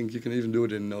 Go. I think you can even do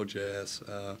it in Node.js,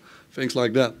 things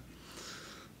like that.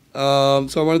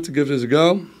 So I wanted to give this a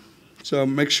go. So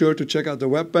make sure to check out the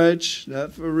webpage. They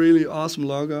have a really awesome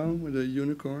logo with a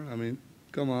unicorn. I mean,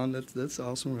 come on, that's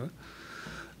awesome, right?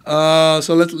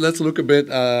 So let's look a bit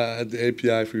at the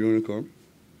API for Unicorn.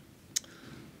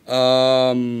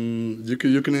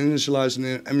 You can initialize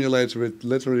an emulator with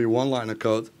literally one line of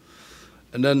code,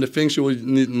 and then the things you will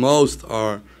need most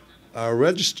are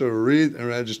register read and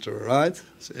register write.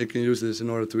 So you can use this in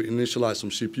order to initialize some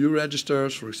CPU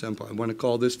registers. For example, I want to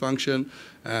call this function,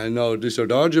 and I know these are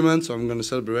the arguments, so I'm going to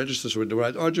set up the registers with the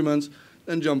right arguments,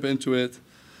 then jump into it.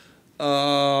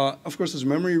 Of course, there's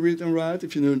memory read and write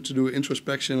if you need to do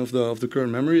introspection of the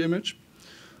current memory image.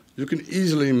 You can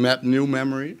easily map new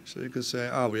memory, so you can say,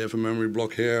 we have a memory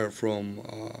block here from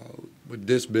with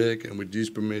this big and with these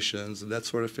permissions and that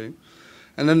sort of thing.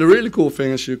 And then the really cool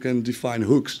thing is you can define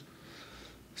hooks.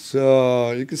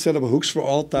 So you can set up hooks for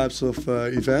all types of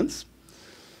events.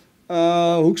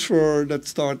 Hooks that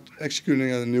start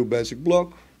executing a new basic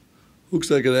block. Hooks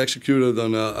that get executed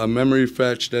on a memory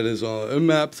fetch that is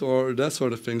unmapped or that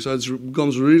sort of thing. So it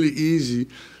becomes really easy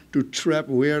to trap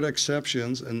weird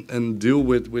exceptions and deal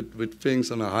with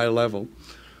things on a high level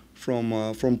from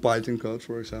Python code,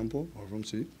 for example, or from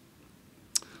C.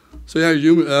 So yeah,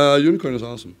 Unicorn is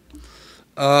awesome.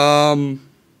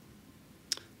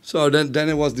 So then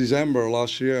it was December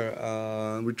last year.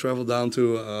 We traveled down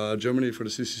to Germany for the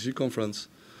CCC conference.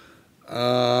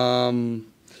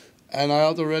 And I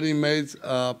had already made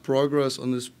progress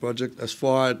on this project as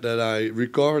far that I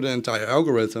recovered the entire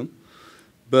algorithm.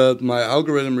 But my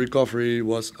algorithm recovery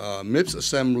was MIPS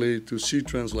assembly to C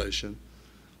translation,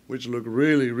 which looked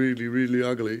really, really, really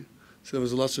ugly. So there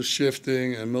was lots of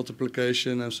shifting and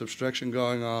multiplication and subtraction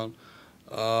going on.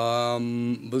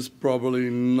 Was probably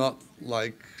not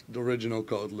like the original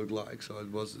code looked like. So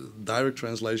it was a direct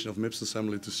translation of MIPS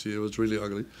assembly to C. It was really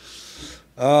ugly.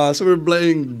 So we were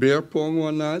playing beer pong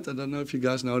one night. I don't know if you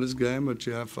guys know this game, but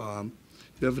you have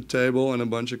a table and a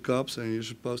bunch of cups, and you're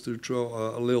supposed to throw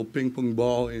a little ping pong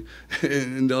ball in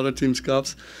the other team's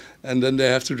cups, and then they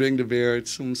have to drink the beer.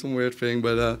 It's some weird thing,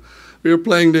 but we were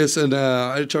playing this, and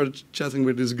I started chatting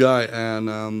with this guy,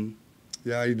 and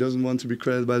yeah, he doesn't want to be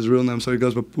credited by his real name, so he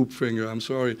goes by Poop Finger. I'm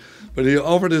sorry, but he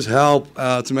offered his help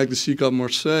to make the C code more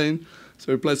sane.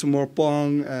 So we played some more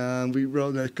Pong, and we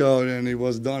wrote that code, and it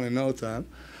was done in no time.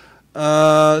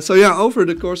 So yeah, over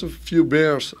the course of a few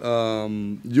beers,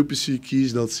 UPC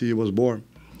keys.c was born.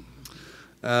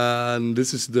 And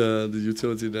this is the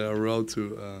utility that I wrote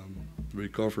to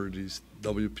recover these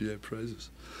WPA phrases.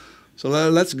 So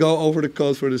let's go over the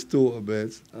code for this tool a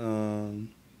bit.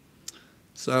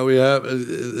 So we have,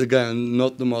 again,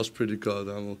 not the most pretty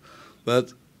code,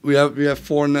 but we have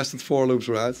 4 nested for loops,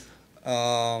 right?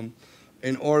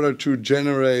 In order to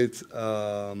generate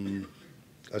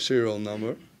a serial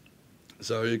number.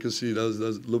 So you can see those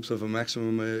loops have a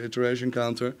maximum iteration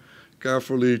counter,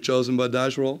 carefully chosen by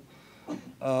dice roll.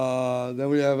 Then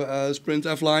we have a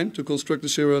sprintf line to construct the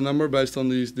serial number based on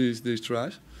these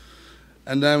tries.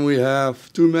 And then we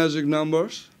have 2 magic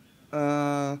numbers,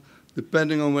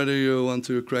 depending on whether you want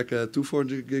to crack a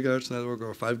 240 gigahertz network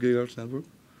or a 5 gigahertz network.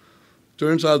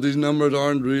 Turns out these numbers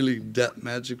aren't really that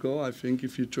magical. I think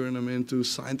if you turn them into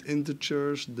signed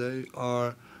integers, they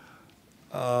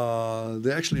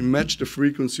actually match the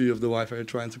frequency of the Wi-Fi you're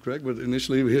trying to crack, but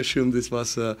initially we assumed this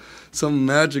was some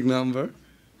magic number.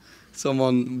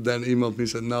 Someone then emailed me and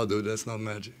said, no, dude, that's not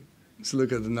magic. Let's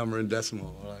look at the number in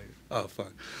decimal. We're like, oh,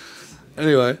 fine.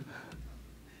 Anyway,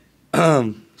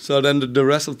 so then the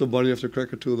rest of the body of the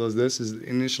cracker tool does this, is it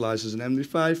initializes an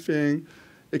MD5 thing.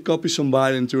 It copies some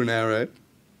byte into an array.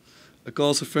 It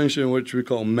calls a function which we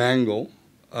call mangle.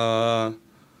 Then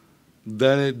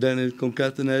it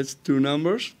concatenates 2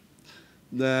 numbers.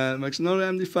 Then it makes another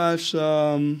MD5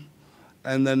 sum.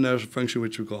 And then there's a function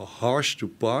which we call hash to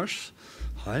parse.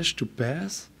 Hash to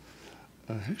pass?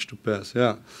 Hash to pass,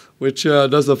 yeah. Which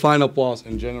does the final pass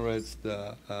and generates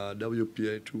the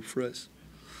WPA2 phrase.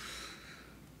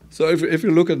 So if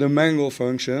you look at the mangle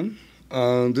function,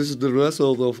 this is the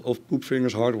result of Poop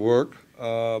Finger's hard work.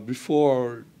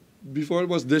 Before it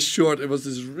was this short, it was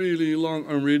this really long,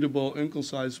 unreadable,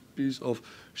 inconcise piece of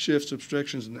shift,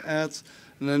 subtractions, and adds.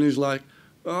 And then he's like,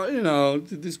 you know,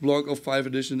 this block of 5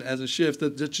 addition adds a shift,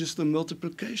 that's just a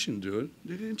multiplication, dude.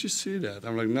 Didn't you see that?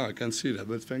 I'm like, no, I can't see that,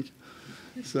 but thank you.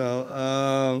 So,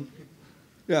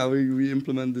 yeah, we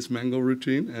implement this mangle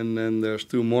routine, and then there's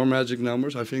 2 more magic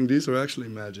numbers. I think these are actually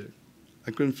magic.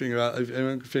 I couldn't figure out, if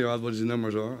anyone can figure out what these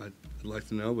numbers are, I'd like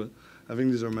to know, but I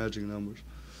think these are magic numbers.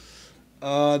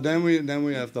 Then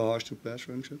we have the hash to pass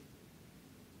function.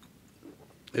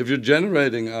 If you're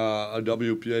generating a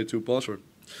WPA2 password,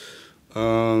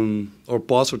 or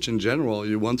passwords in general.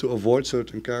 You want to avoid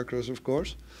certain characters, of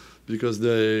course, because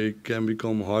they can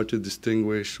become hard to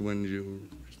distinguish when you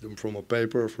read them from a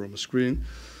paper or from a screen.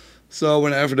 So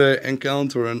whenever they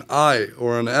encounter an I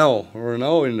or an L or an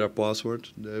O in their password,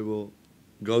 they will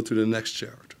go to the next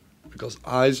character. Because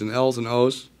I's and L's and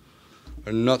O's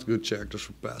are not good characters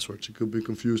for passwords. It could be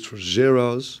confused for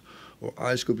zeros, or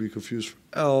I's could be confused for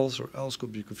L's, or L's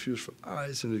could be confused for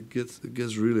I's, and it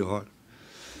gets really hard.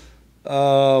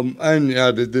 And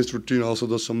yeah, this routine also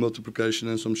does some multiplication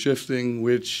and some shifting,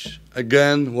 which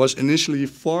again was initially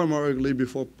far more ugly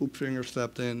before Poopfinger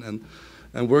stepped in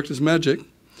and worked his magic.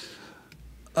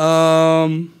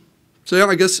 So yeah,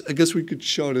 I guess we could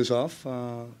show this off.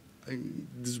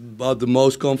 This is about the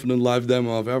most confident live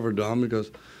demo I've ever done, because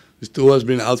this tool has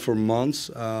been out for months.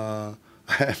 I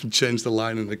haven't changed the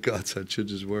line in the cut, so it should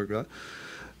just work, right?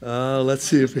 Let's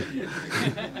see if.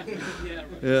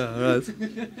 Yeah,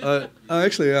 right.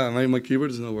 Actually, yeah, my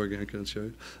keyboard is not working. I can't show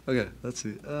you. Okay, let's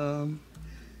see.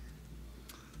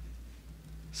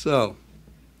 So,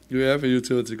 you have a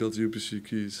utility called UPC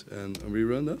keys, and we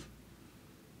run that.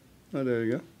 Oh, there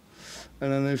you go.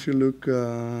 And then if you look,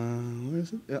 where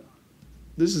is it? Yeah.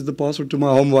 This is the password to my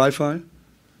home Wi-Fi.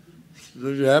 So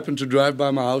if you happen to drive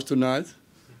by my house tonight,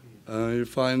 you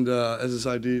find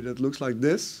SSID that looks like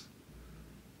this,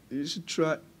 you should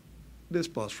try this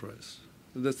passphrase.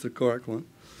 That's the correct one.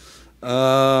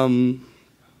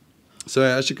 So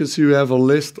as you can see, we have a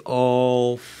list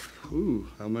of,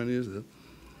 how many is it?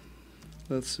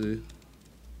 Let's see.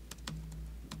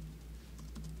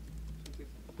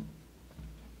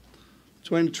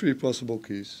 23 possible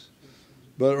keys.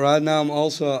 But right now I'm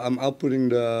outputting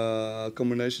the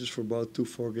combinations for about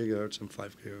 4 gigahertz and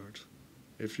 5 gigahertz.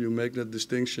 If you make that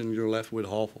distinction, you're left with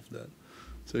half of that.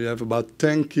 So you have about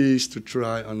 10 keys to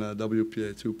try on a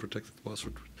WPA2 protected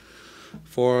password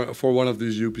for one of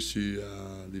these UPC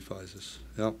devices.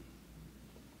 Yeah.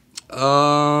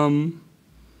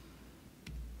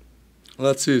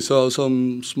 Let's see. So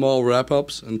some small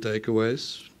wrap-ups and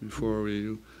takeaways before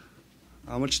we.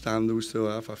 How much time do we still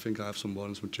have? I think I have some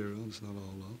bonus material. It's not a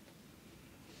whole lot.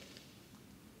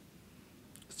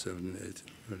 7 and 8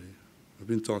 already. I've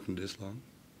been talking this long.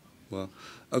 Well,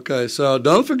 okay, so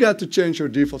don't forget to change your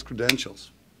default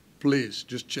credentials. Please,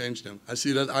 just change them. I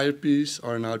see that ISPs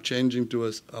are now changing to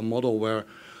a model where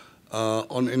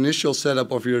on initial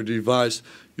setup of your device,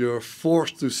 you're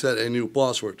forced to set a new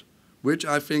password, which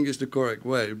I think is the correct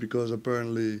way, because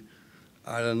apparently,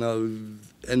 I don't know,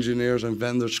 engineers and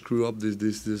vendors screw up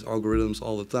these algorithms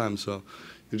all the time. So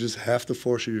you just have to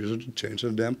force your user to change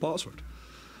their damn password.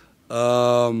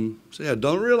 So yeah,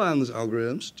 don't rely on these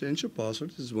algorithms. Change your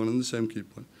password. This is one and the same key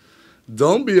point.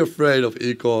 Don't be afraid of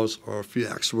ECOS or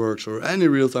VxWorks or any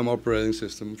real-time operating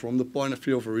system from the point of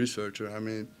view of a researcher. I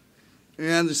mean, in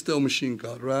the end, it's still machine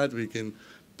code, right? We can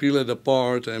peel it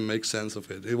apart and make sense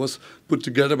of it. It was put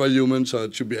together by humans, so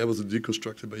it should be able to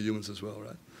deconstruct it by humans as well,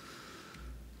 right?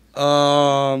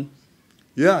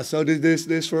 Yeah, so this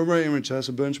firmware image has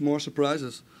a bunch more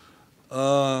surprises.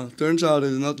 Turns out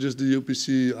it's not just the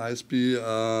UPC ISP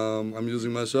I'm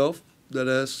using myself that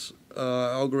has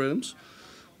algorithms,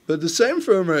 but the same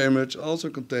firmware image also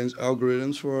contains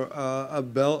algorithms for a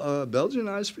Belgian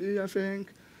ISP, I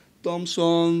think,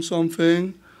 Thomson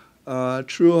something,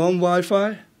 True Home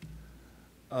Wi-Fi,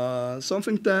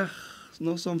 something tech,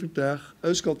 not something tech,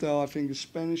 Euskaltel, I think, is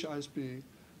Spanish ISP,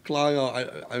 Clio,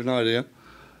 I have no idea.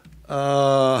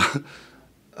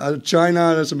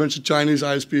 China, there's a bunch of Chinese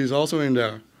ISPs also in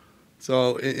there.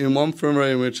 So in one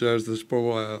firmware image, there's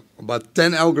probably about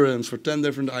 10 algorithms for 10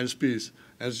 different ISPs.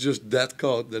 And it's just that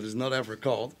code that is not ever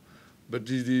called. But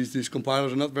these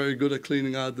compilers are not very good at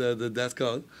cleaning out that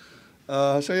code.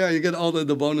 So yeah, you get all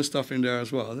the bonus stuff in there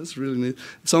as well. That's really neat.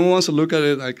 If someone wants to look at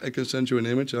it, I can send you an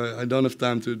image. I don't have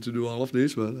time to do all of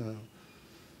these, but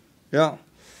yeah.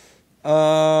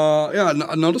 Yeah,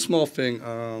 another small thing.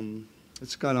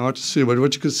 It's kind of hard to see, but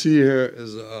what you can see here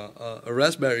is a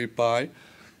Raspberry Pi,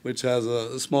 which has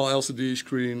a small LCD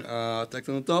screen tacked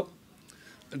on the top.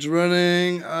 It's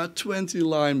running a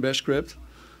 20-line bash script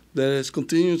that is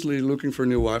continuously looking for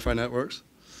new Wi-Fi networks.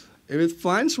 If it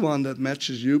finds one that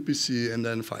matches UPC and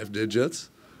then 5 digits,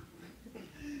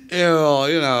 it will,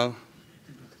 you know,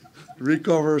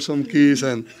 recover some keys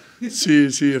and see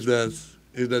if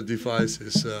that device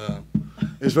is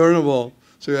vulnerable.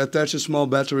 So you attach a small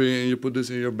battery and you put this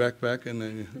in your backpack, and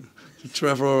then you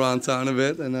travel around town a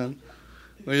bit, and then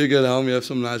when you get home you have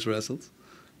some nice results.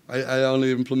 I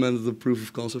only implemented the proof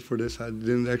of concept for this. I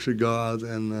didn't actually go out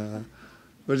and,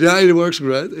 but yeah, it works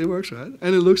great. It works right,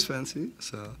 and it looks fancy.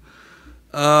 So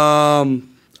I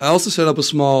also set up a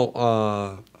small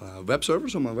web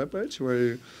servers on my webpage where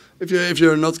you, if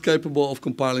you're not capable of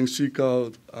compiling C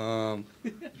code, you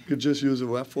could just use a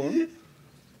web form.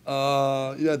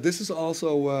 Yeah, this is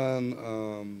also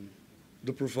when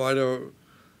the provider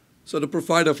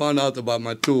found out about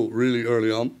my tool really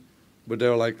early on, but they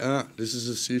were like, this is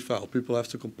a C file. People have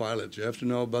to compile it. You have to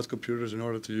know about computers in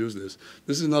order to use this.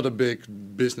 This is not a big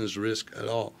business risk at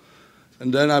all.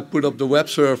 And then I put up the web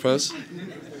service.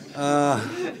 Yeah,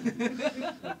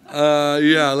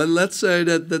 let's say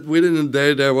that within a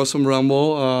day there was some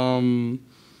rumble.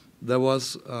 There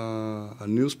was a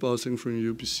news posting from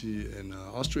UPC in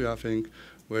Austria, I think,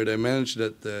 where they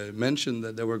mentioned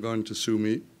that they were going to sue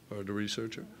me, or the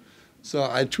researcher. So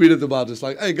I tweeted about this,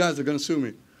 like, hey guys, they're going to sue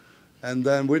me. And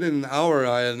then within an hour,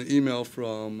 I had an email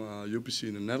from UPC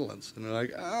in the Netherlands. And they're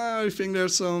like, I think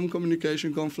there's some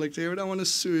communication conflict here. I don't want to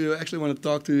sue you. I actually want to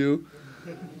talk to you.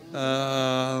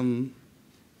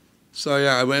 So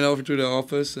yeah, I went over to the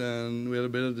office and we had a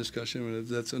bit of discussion with it.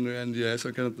 That's under NDA, so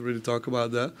I cannot really talk about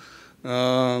that.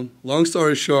 Long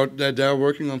story short, they're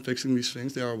working on fixing these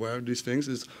things. They are aware of these things.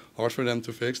 It's hard for them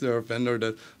to fix. They're a vendor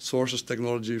that sources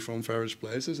technology from various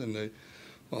places, and they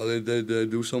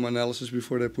do some analysis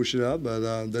before they push it out,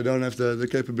 but they don't have the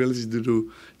capabilities to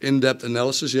do in-depth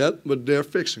analysis yet, but they're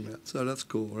fixing that, so that's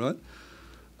cool, right?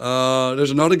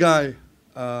 There's another guy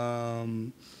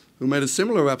who made a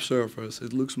similar web service.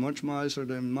 It looks much nicer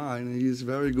than mine, and he's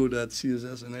very good at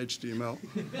CSS and HTML.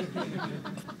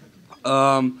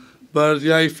 But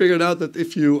yeah, he figured out that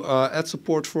if you add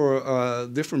support for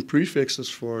different prefixes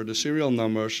for the serial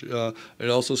numbers, it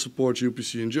also supports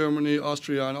UPC in Germany,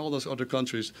 Austria, and all those other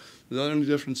countries. The only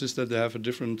difference is that they have a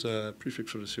different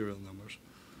prefix for the serial numbers.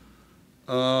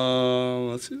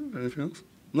 Let's see, anything else?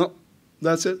 No,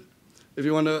 that's it. If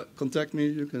you want to contact me,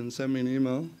 you can send me an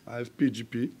email. I have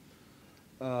PGP.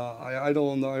 I idle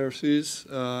on the IRCs,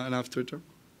 and I have Twitter.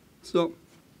 So,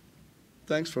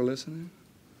 thanks for listening.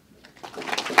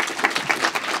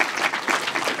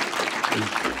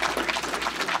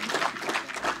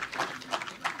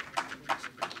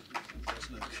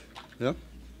 Yeah.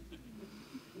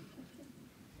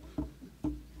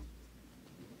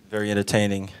 Very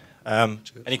entertaining.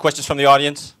 Any questions from the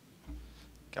audience?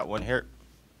 Got one here.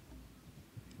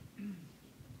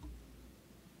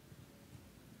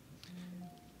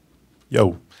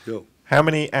 Yo. Yo. How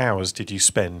many hours did you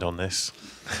spend on this?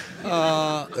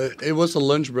 It was a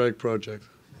lunch break project.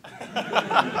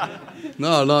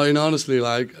 No, honestly,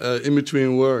 like in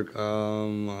between work,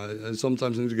 I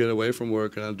sometimes need to get away from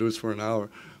work and I do it for an hour.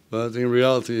 But in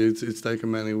reality, it's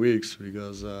taken many weeks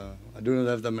because I do not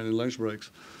have that many lunch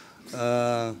breaks.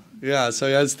 Yeah, so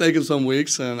yeah, it's taken some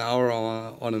weeks, an hour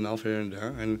on and off here and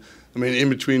there. And I mean, in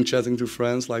between chatting to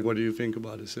friends, like, what do you think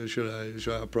about this? Should I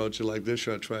approach it like this?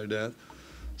 Should I try that?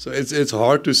 So it's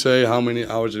hard to say how many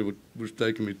hours it would have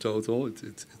taken me total.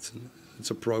 It's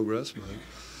a progress, but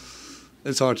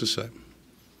it's hard to say.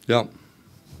 Yeah.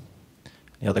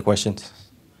 Any other questions?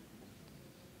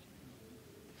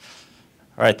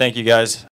 All right, thank you guys.